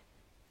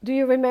 Do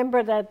you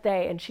remember that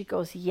day? And she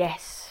goes,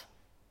 yes.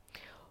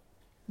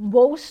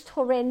 Most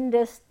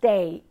horrendous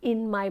day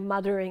in my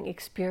mothering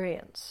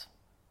experience.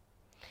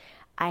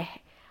 I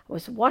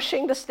was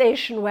washing the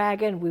station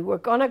wagon. We were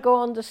going to go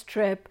on this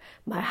trip.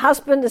 My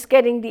husband is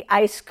getting the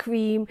ice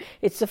cream.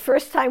 It's the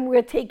first time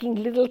we're taking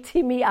little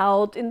Timmy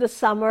out in the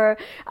summer.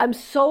 I'm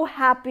so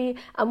happy.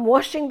 I'm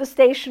washing the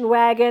station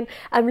wagon.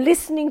 I'm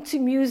listening to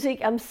music.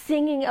 I'm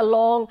singing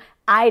along.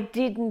 I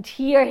didn't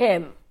hear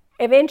him.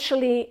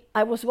 Eventually,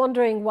 I was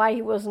wondering why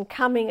he wasn't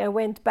coming. I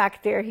went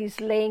back there. He's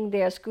laying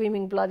there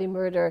screaming bloody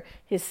murder.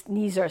 His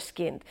knees are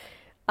skinned.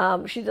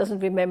 She doesn't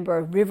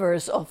remember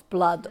rivers of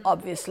blood,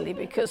 obviously,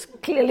 because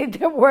clearly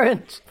there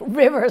weren't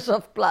rivers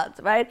of blood,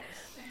 right?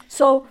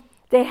 So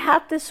they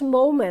had this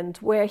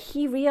moment where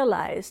he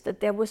realized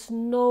that there was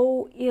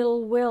no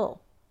ill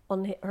will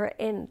on her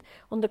end.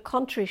 On the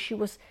contrary, she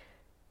was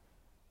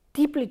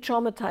deeply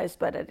traumatized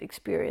by that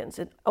experience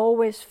and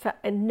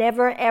and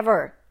never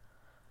ever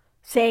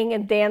sang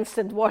and danced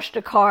and washed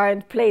the car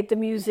and played the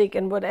music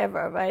and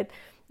whatever, right?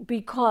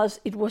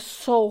 Because it was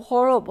so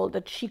horrible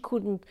that she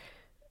couldn't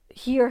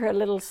hear her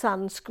little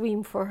son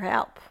scream for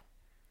help,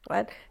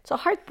 right? It's a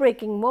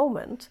heartbreaking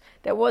moment.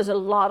 There was a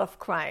lot of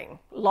crying.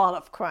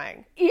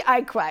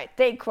 I cried,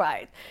 they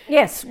cried.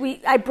 Yes,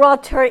 I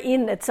brought her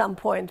in at some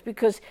point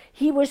because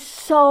he was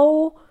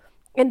so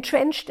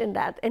entrenched in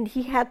that, and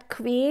he had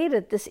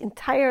created this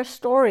entire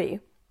story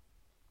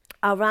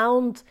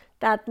around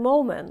that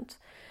moment.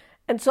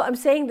 And so I'm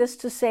saying this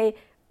to say,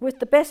 with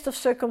the best of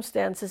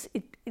circumstances,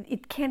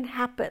 it can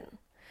happen.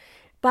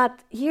 But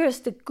here's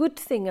the good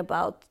thing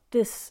about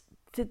this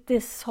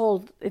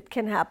whole, it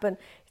can happen.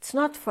 It's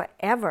not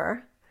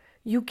forever.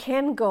 You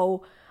can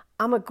go,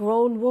 I'm a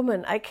grown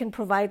woman. I can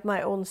provide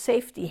my own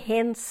safety.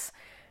 Hence,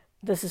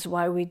 this is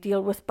why we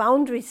deal with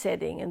boundary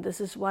setting. And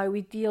this is why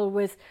we deal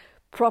with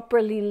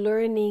properly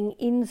learning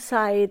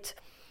insight,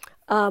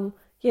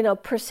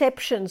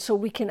 perception. So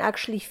we can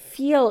actually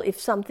feel if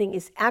something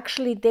is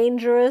actually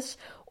dangerous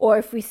or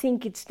if we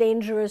think it's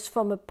dangerous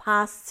from a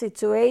past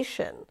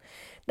situation.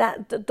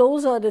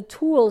 Those are the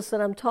tools that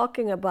I'm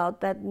talking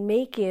about that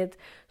make it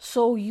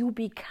so you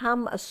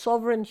become a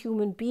sovereign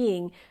human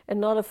being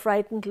and not a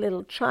frightened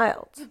little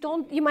child.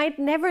 You might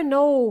never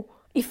know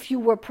if you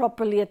were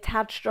properly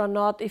attached or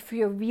not, if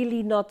you're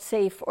really not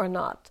safe or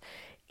not.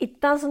 It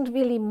doesn't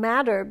really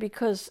matter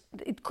because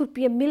it could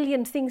be a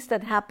million things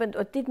that happened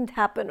or didn't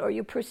happen, or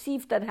you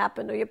perceived that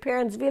happened, or your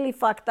parents really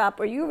fucked up,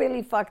 or you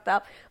really fucked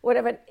up,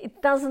 whatever.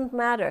 It doesn't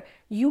matter.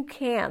 You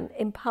can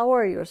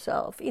empower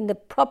yourself in the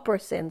proper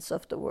sense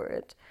of the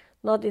word,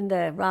 not in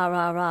the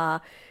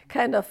rah,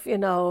 kind of,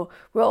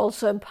 we're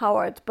also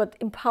empowered, but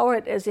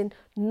empowered as in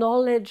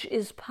knowledge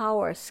is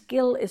power,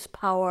 skill is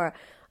power,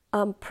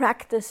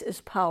 practice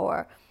is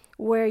power,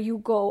 where you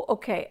go,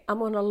 okay, I'm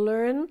going to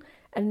learn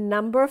a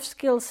number of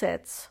skill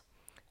sets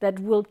that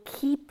will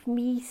keep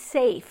me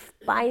safe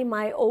by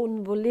my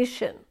own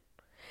volition.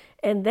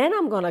 And then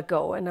I'm going to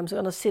go and I'm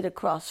going to sit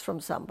across from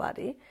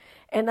somebody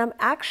and I'm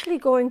actually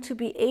going to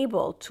be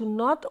able to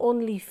not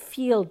only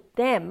feel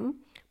them,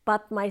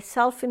 but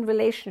myself in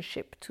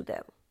relationship to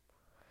them.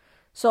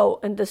 So,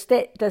 and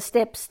the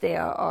steps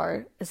there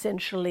are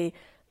essentially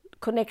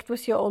connect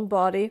with your own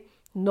body,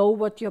 know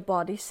what your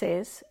body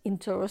says,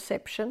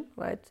 interoception,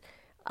 right?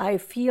 I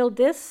feel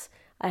this.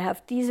 I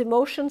have these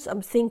emotions,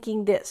 I'm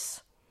thinking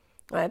this.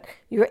 right?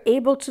 You're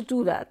able to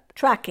do that,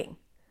 tracking.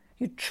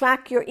 You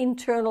track your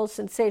internal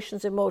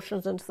sensations,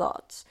 emotions, and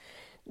thoughts.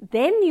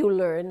 Then you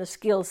learn a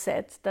skill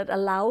set that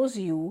allows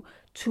you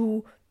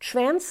to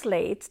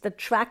translate the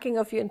tracking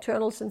of your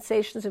internal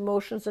sensations,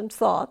 emotions, and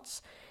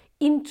thoughts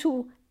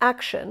into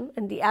action.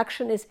 And the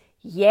action is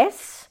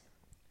yes,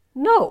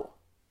 no.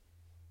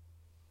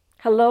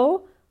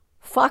 Hello,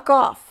 fuck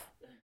off.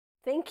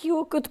 Thank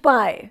you,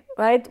 goodbye,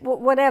 right?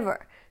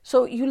 Whatever.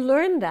 So you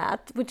learn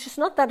that, which is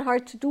not that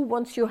hard to do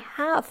once you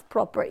have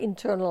proper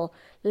internal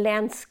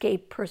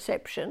landscape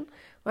perception,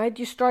 right?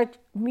 You start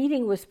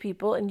meeting with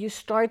people and you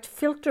start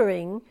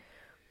filtering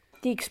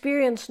the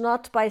experience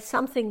not by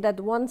something that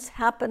once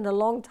happened a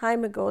long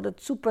time ago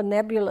that's super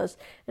nebulous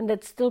and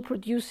that's still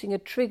producing a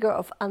trigger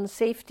of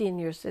unsafety in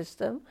your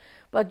system,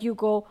 but you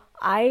go,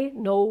 I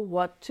know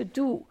what to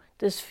do.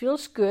 This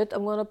feels good,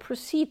 I'm going to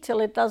proceed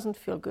till it doesn't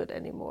feel good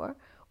anymore.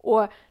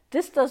 Or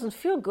this doesn't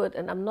feel good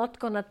and I'm not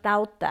going to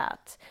doubt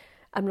that.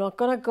 I'm not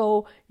going to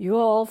go, you're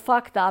all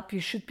fucked up, you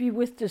should be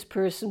with this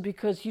person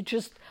because you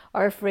just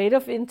are afraid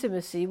of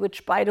intimacy,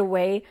 which, by the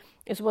way,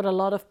 is what a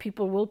lot of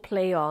people will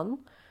play on,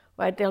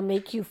 right? They'll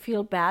make you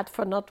feel bad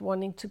for not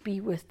wanting to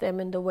be with them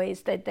in the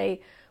ways that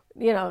they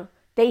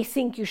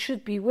think you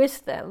should be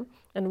with them.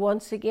 And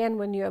once again,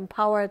 when you're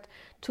empowered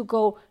to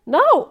go,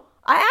 no,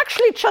 I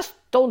actually just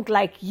don't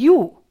like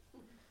you.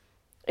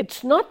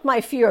 It's not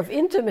my fear of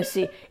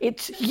intimacy,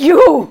 it's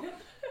you.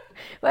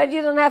 But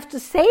you don't have to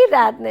say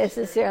that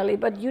necessarily,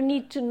 but you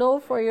need to know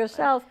for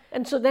yourself.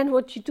 And so then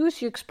what you do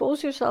is you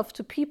expose yourself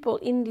to people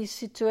in these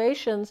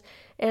situations,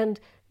 and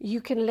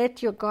you can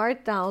let your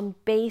guard down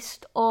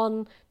based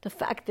on the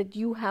fact that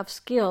you have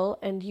skill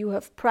and you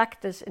have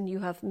practice and you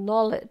have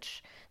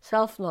knowledge,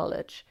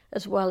 self-knowledge,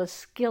 as well as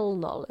skill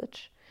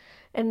knowledge.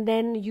 And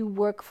then you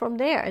work from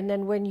there. And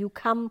then when you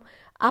come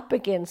up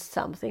against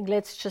something,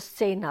 let's just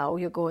say now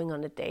you're going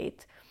on a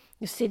date,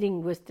 you're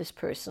sitting with this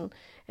person,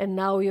 and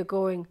now you're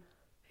going,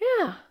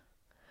 yeah,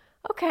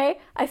 okay,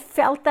 I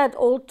felt that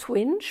old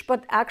twinge,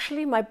 but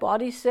actually my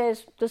body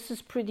says this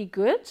is pretty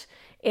good.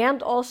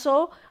 And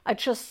also, I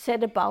just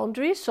set a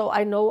boundary, so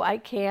I know I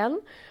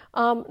can.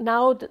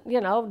 Now,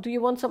 do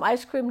you want some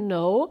ice cream?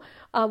 No.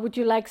 Would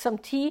you like some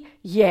tea?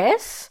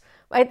 Yes.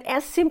 Right?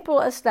 As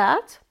simple as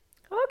that.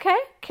 Okay,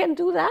 can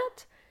do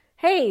that.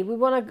 Hey,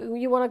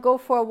 you wanna go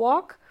for a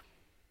walk?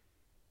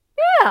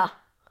 Yeah.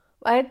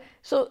 Right?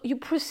 So you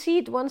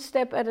proceed one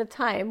step at a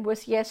time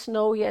with yes,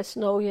 no, yes,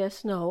 no,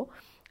 yes, no.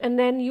 And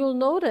then you'll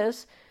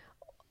notice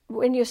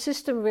when your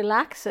system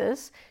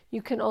relaxes,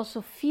 you can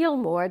also feel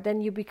more,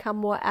 then you become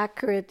more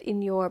accurate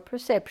in your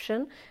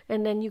perception,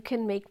 and then you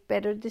can make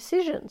better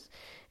decisions.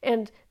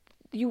 And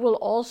you will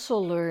also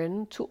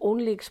learn to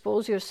only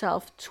expose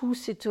yourself to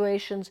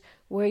situations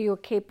where you're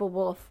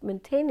capable of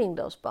maintaining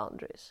those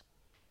boundaries.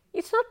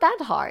 It's not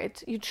that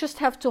hard. You just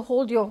have to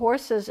hold your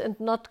horses and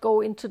not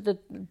go into the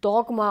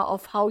dogma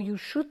of how you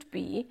should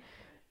be,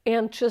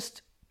 and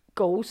just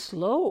go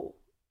slow.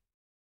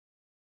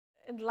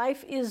 And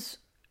life is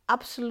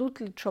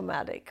absolutely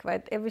traumatic,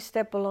 right? Every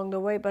step along the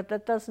way, but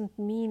that doesn't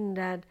mean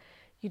that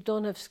you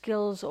don't have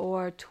skills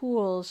or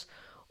tools,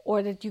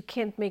 or that you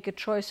can't make a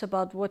choice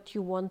about what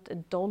you want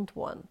and don't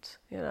want.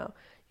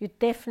 You're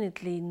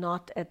definitely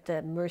not at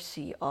the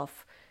mercy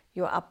of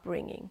your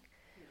upbringing.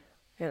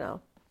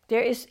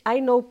 I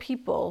know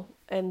people,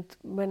 and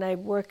when I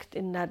worked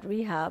in that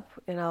rehab,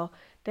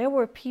 there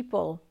were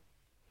people,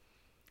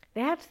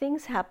 they had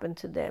things happen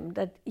to them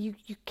that you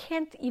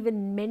can't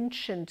even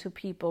mention to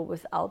people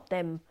without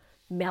them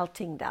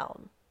melting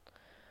down.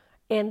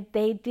 And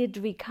they did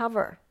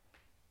recover.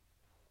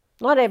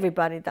 Not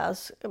everybody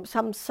does.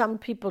 Some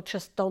people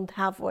just don't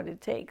have what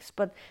it takes.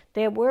 But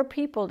there were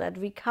people that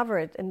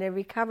recovered, and they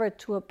recovered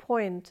to a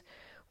point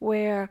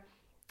where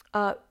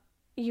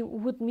you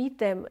would meet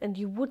them and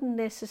you wouldn't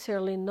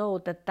necessarily know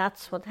that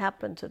that's what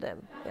happened to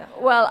them. Yeah.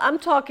 Well, I'm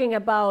talking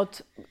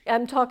about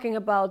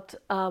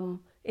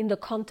in the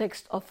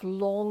context of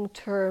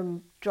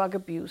long-term drug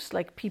abuse,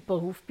 like people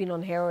who've been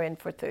on heroin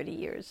for 30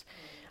 years.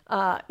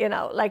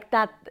 Like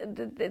that,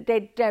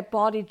 their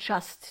body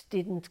just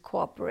didn't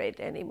cooperate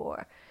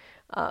anymore.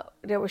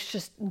 There was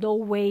just no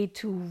way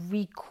to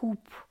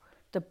recoup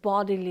the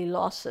bodily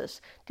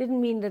losses.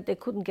 Didn't mean that they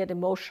couldn't get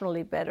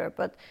emotionally better,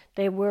 but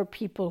there were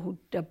people who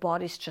their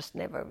bodies just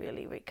never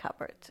really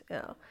recovered.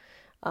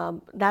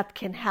 That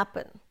can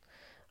happen.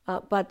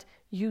 But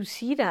you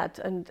see that,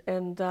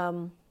 and I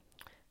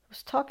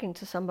was talking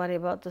to somebody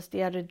about this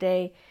the other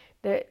day.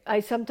 I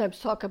sometimes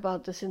talk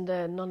about this in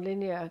the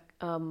nonlinear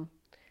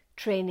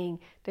training.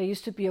 There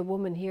used to be a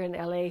woman here in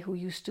LA who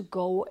used to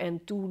go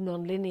and do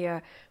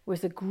nonlinear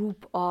with a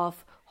group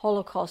of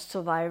Holocaust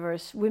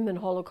survivors, women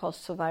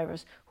Holocaust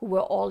survivors, who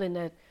were all in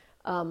a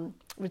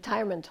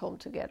retirement home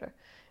together.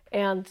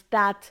 And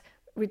that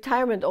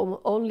retirement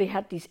only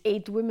had these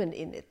 8 women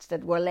in it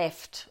that were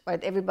left,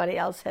 right? Everybody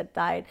else had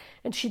died.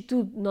 And she'd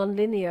do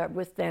nonlinear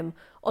with them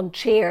on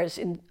chairs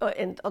and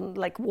on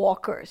like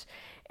walkers.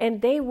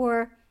 And they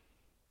were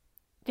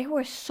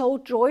so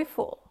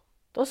joyful.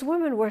 Those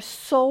women were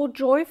so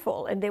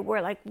joyful, and they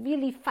were like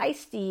really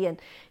feisty, and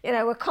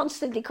were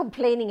constantly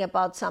complaining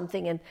about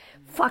something and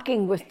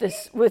fucking with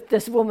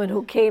this woman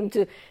who came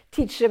to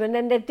teach them. And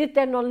then they did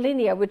their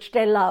nonlinear, which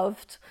they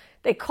loved.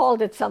 They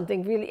called it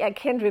something really, I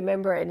can't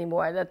remember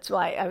anymore. That's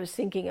why I was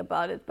thinking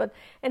about it.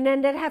 And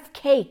then they'd have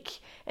cake,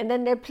 and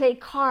then they play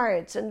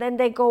cards, and then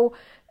they go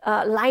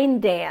line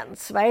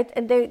dance, right?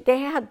 And they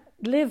had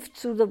lived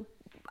through the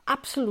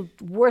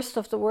absolute worst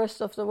of the worst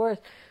of the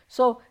worst.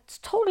 So it's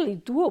totally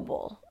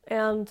doable.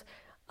 And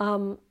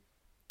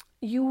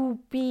you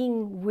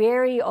being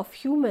wary of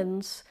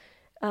humans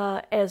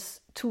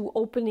as to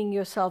opening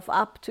yourself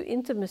up to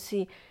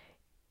intimacy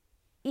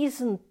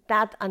isn't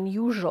that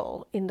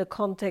unusual in the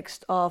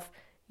context of,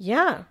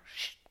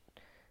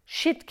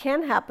 shit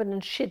can happen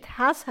and shit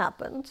has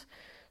happened.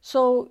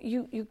 So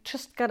you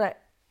just gotta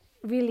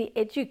really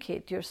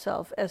educate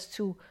yourself as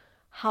to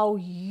how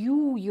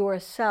you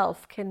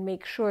yourself can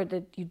make sure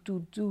that you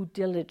do due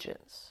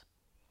diligence.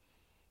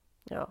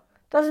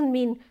 Doesn't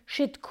mean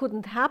shit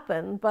couldn't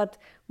happen, but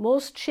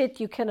most shit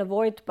you can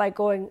avoid by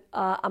going,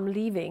 I'm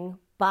leaving,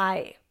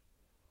 bye.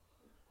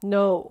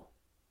 No,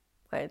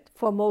 right?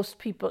 For most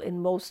people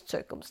in most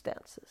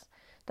circumstances.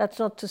 That's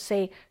not to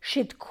say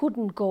shit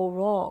couldn't go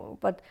wrong,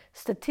 but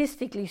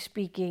statistically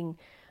speaking,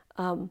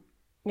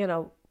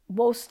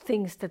 most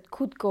things that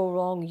could go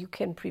wrong you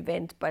can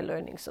prevent by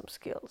learning some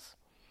skills.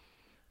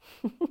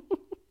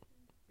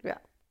 Yeah.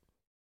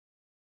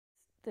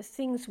 The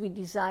things we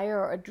desire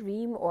or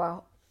dream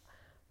or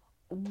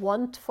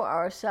want for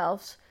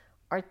ourselves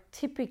are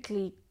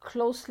typically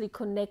closely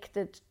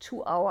connected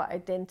to our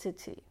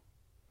identity.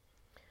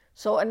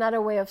 So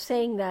another way of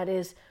saying that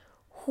is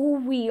who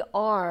we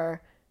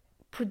are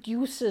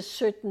produces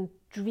certain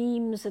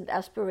dreams and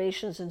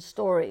aspirations and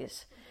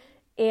stories.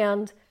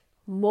 And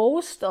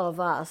most of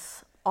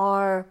us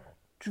are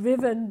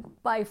driven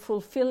by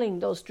fulfilling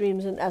those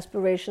dreams and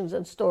aspirations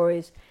and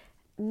stories,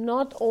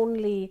 not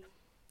only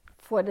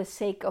for the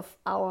sake of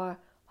our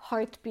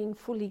heart being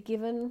fully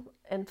given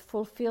and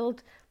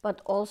fulfilled,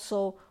 but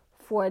also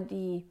for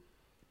the,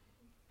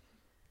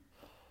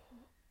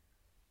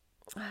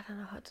 I don't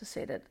know how to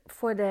say that,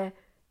 for the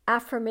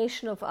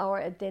affirmation of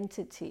our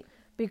identity.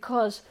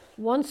 Because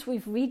once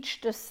we've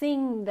reached the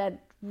thing that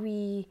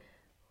we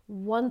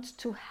want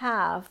to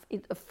have,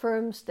 it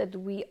affirms that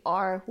we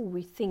are who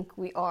we think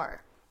we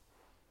are,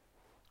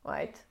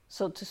 right?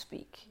 So to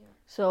speak. Yeah.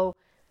 So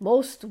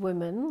most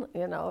women,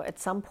 at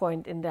some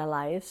point in their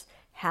lives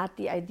had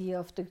the idea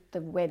of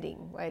the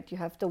wedding, right? You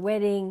have the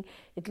wedding,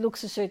 it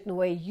looks a certain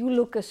way, you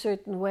look a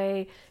certain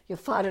way, your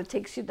father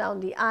takes you down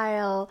the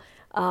aisle,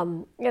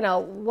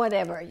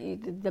 whatever.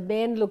 The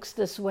man looks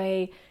this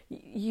way,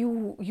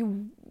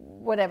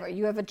 whatever.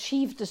 You have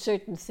achieved a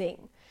certain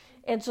thing.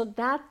 And so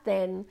that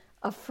then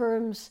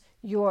affirms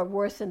your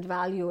worth and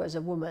value as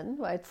a woman,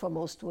 right? For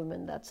most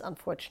women, that's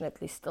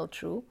unfortunately still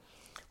true,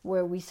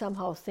 where we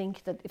somehow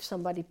think that if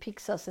somebody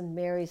picks us and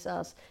marries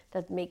us,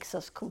 that makes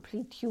us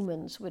complete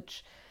humans,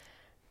 which,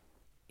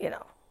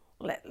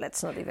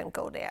 let's not even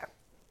go there.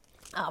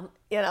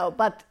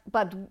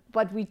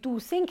 But we do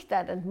think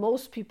that, and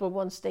most people,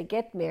 once they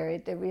get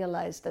married, they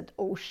realize that,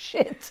 oh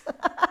shit,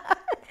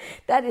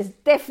 that is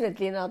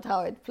definitely not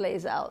how it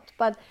plays out.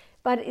 But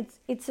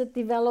it's a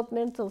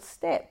developmental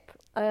step,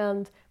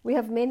 and we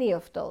have many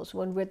of those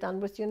when we're done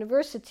with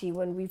university,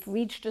 when we've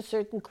reached a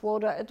certain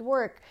quota at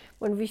work,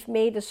 when we've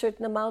made a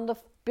certain amount of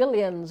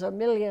billions or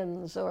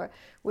millions, or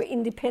we're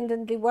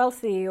independently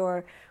wealthy,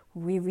 or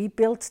we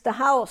rebuilt the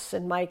house,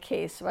 in my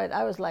case, right?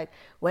 I was like,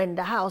 when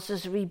the house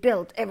is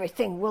rebuilt,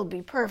 everything will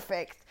be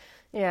perfect.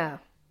 Yeah.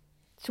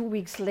 2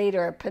 weeks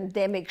later, a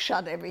pandemic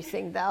shut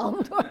everything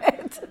down,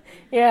 right?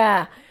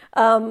 Yeah.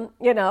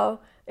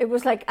 It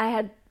was like I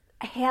had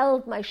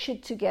held my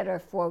shit together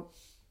for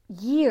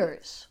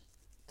years,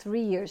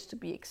 3 years to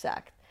be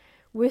exact,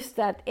 with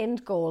that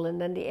end goal, and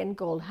then the end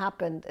goal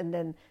happened, and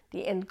then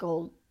the end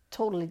goal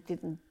totally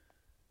didn't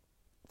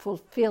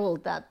fulfill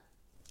that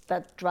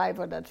drive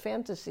or that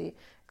fantasy,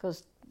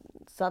 because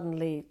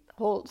suddenly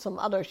some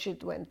other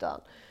shit went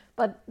on.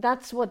 But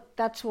that's what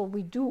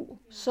we do.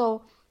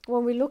 So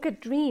when we look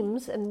at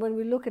dreams and when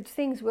we look at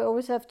things, we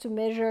always have to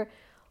measure,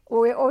 or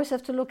we always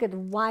have to look at,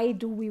 why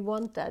do we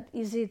want that?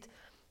 Is it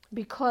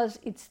because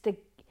it's the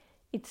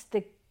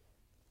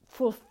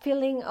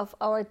fulfilling of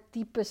our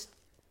deepest,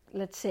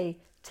 let's say,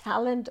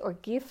 talent or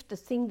gift, the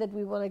thing that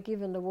we want to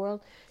give in the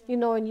world? In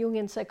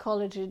Jungian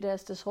psychology,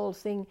 there's this whole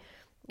thing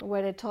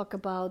where they talk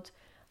about,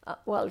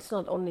 it's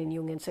not only in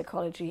Jungian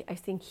psychology, I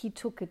think he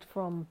took it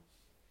from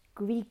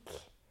Greek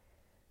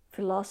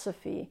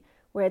philosophy,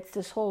 where it's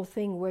this whole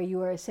thing where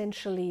you are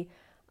essentially,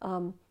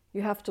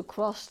 you have to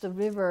cross the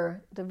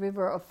river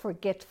of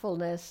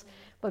forgetfulness,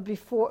 but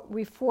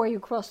before you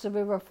cross the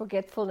river of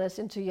forgetfulness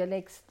into your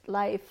next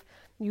life,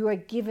 you are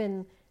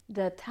given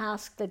the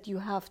task that you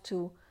have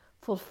to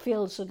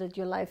fulfill so that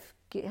your life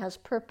has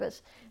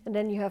purpose. And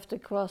then you have to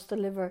cross the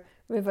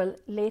river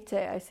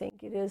later, I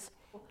think it is.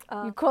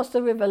 You cross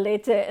the river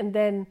later, and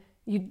then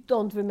you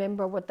don't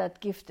remember what that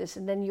gift is.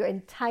 And then your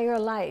entire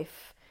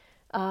life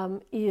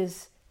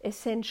is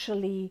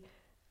essentially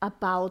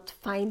about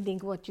finding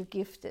what your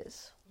gift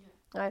is.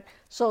 Yeah. Right?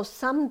 So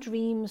some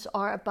dreams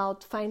are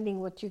about finding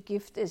what your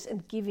gift is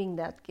and giving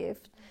that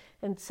gift.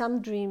 And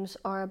some dreams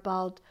are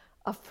about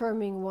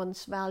affirming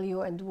one's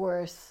value and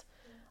worth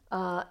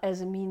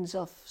as a means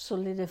of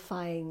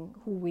solidifying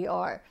who we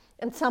are.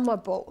 And some are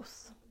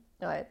both.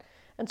 Right?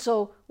 And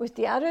so with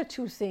the other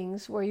two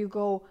things where you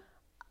go,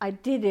 I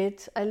did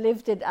it, I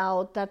lived it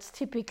out, that's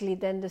typically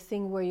then the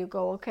thing where you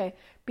go, okay,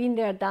 been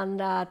there, done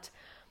that,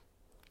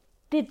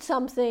 did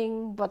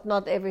something, but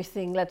not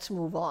everything, let's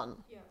move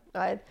on,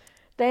 right?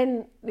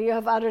 Then you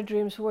have other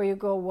dreams where you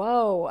go,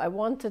 whoa, I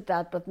wanted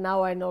that, but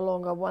now I no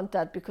longer want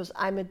that because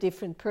I'm a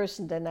different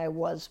person than I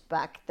was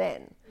back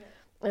then.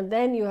 Yeah. And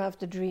then you have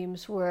the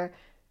dreams where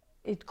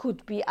it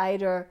could be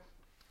either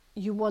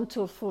you want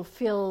to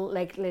fulfill,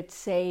 like, let's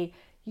say,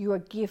 your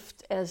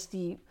gift as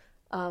the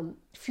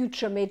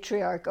future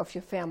matriarch of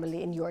your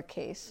family, in your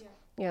case.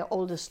 Yeah,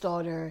 oldest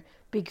daughter,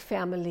 big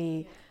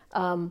family.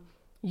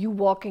 You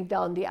walking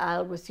down the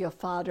aisle with your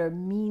father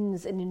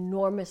means an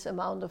enormous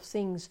amount of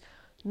things,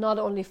 not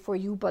only for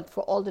you, but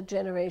for all the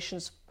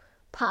generations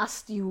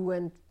past you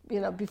and,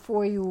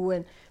 before you,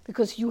 and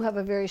because you have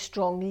a very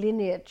strong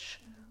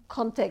lineage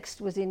context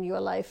within your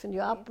life and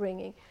your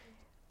upbringing.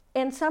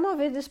 And some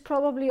of it is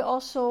probably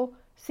also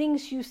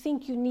things you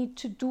think you need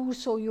to do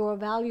so you're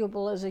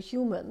valuable as a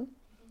human.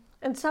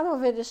 And some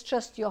of it is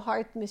just your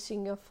heart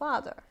missing your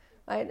father,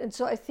 right? And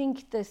so I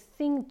think the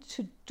thing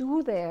to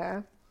do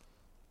there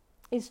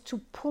is to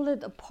pull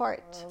it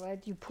apart, right?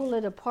 You pull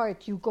it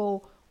apart. You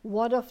go,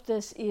 what of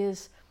this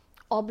is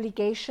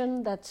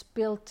obligation that's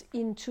built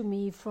into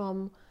me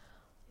from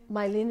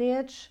my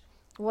lineage?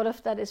 What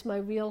if that is my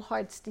real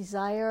heart's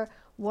desire?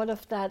 What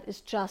if that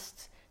is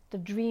just the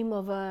dream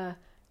of a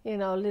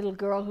little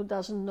girl who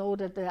doesn't know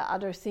that there are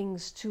other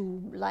things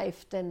to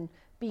life than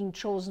being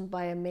chosen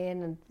by a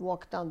man and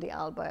walked down the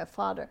aisle by a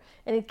father?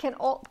 And it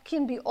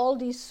can be all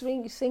these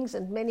things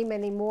and many,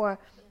 many more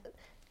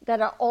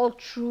that are all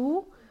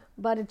true,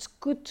 but it's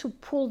good to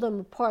pull them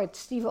apart.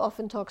 Steve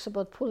often talks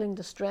about pulling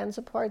the strands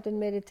apart in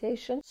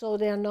meditation, so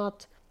they're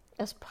not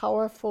as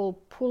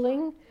powerful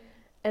pulling.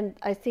 And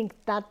I think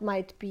that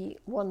might be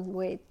one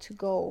way to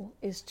go,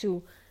 is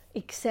to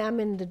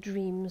examine the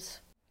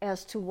dreams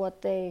as to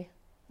what they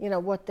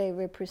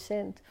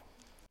represent.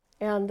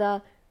 And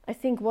I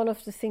think one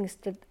of the things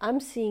that I'm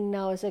seeing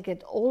now as I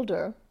get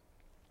older,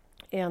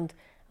 and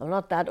I'm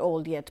not that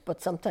old yet,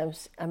 but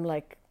sometimes I'm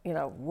like,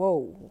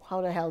 whoa,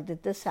 how the hell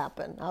did this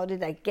happen? How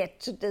did I get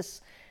to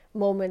this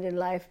moment in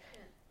life?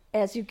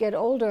 As you get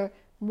older,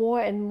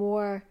 more and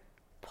more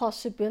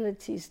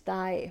possibilities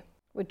die,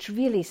 which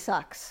really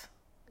sucks.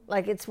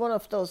 Like, it's one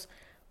of those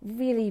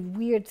really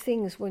weird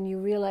things when you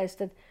realize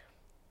that,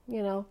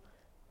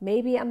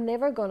 maybe I'm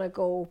never going to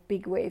go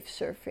big wave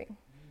surfing.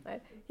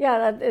 Right?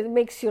 Yeah, it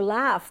makes you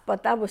laugh,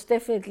 but that was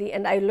definitely,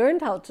 and I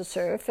learned how to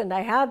surf, and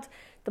I had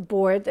the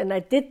board, and I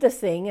did the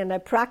thing, and I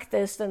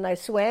practiced, and I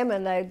swam,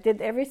 and I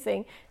did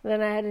everything, and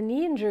then I had a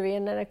knee injury,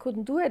 and then I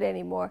couldn't do it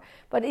anymore.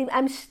 But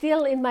I'm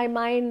still in my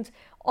mind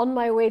on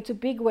my way to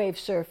big wave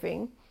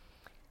surfing,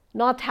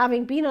 not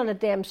having been on a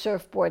damn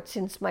surfboard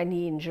since my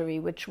knee injury,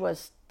 which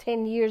was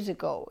 10 years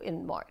ago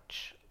in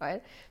March,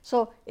 right?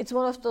 So it's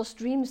one of those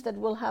dreams that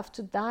will have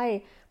to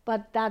die,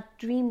 but that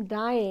dream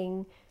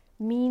dying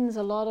means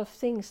a lot of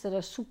things that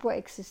are super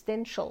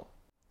existential,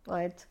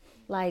 right?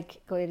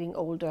 Like getting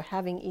older,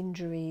 having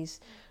injuries,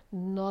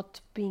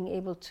 not being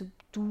able to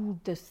do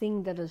the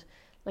thing that is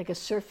like a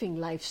surfing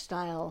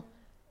lifestyle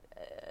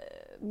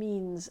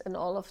means, and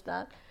all of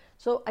that.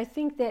 So I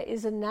think there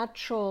is a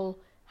natural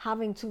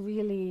having to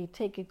really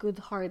take a good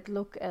hard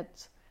look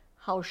at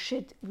how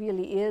shit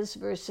really is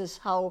versus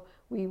how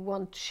we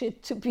want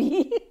shit to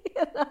be,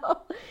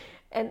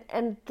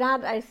 and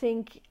that, I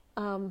think,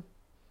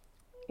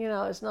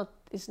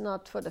 is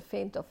not for the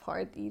faint of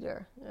heart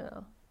either,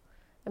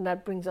 And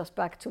that brings us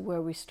back to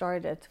where we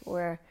started,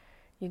 where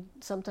you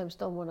sometimes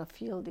don't want to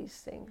feel these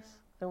things.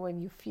 And when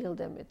you feel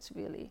them, it's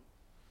really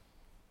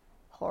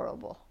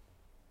horrible.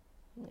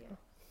 Yeah.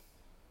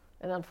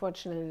 And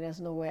unfortunately,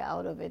 there's no way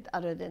out of it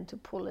other than to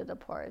pull it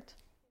apart.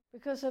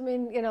 Because,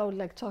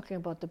 like talking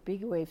about the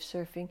big wave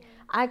surfing,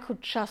 I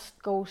could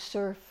just go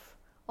surf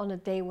on a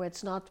day where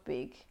it's not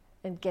big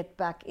and get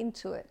back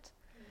into it.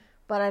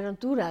 But I don't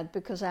do that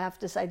because I have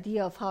this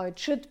idea of how it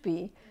should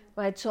be,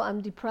 right? So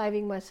I'm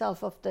depriving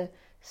myself of the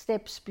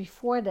steps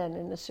before then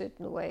in a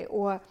certain way.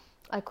 Or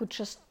I could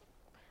just,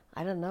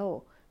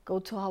 go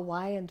to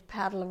Hawaii and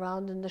paddle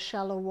around in the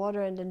shallow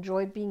water and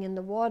enjoy being in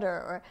the water,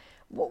 or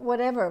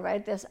whatever,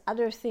 right? There's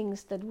other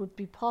things that would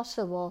be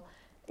possible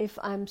if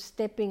I'm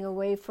stepping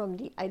away from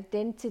the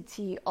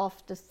identity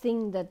of the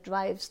thing that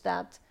drives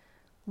that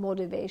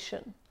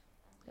motivation.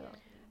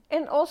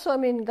 And also,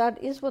 God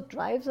is what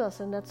drives us,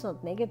 and that's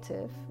not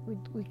negative.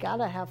 We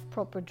gotta have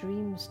proper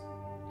dreams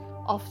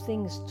of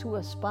things to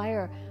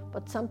aspire,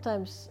 but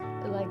sometimes,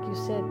 like you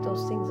said,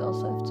 those things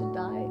also have to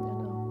die,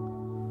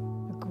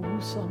 a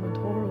gruesome and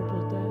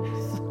horrible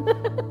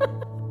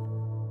death.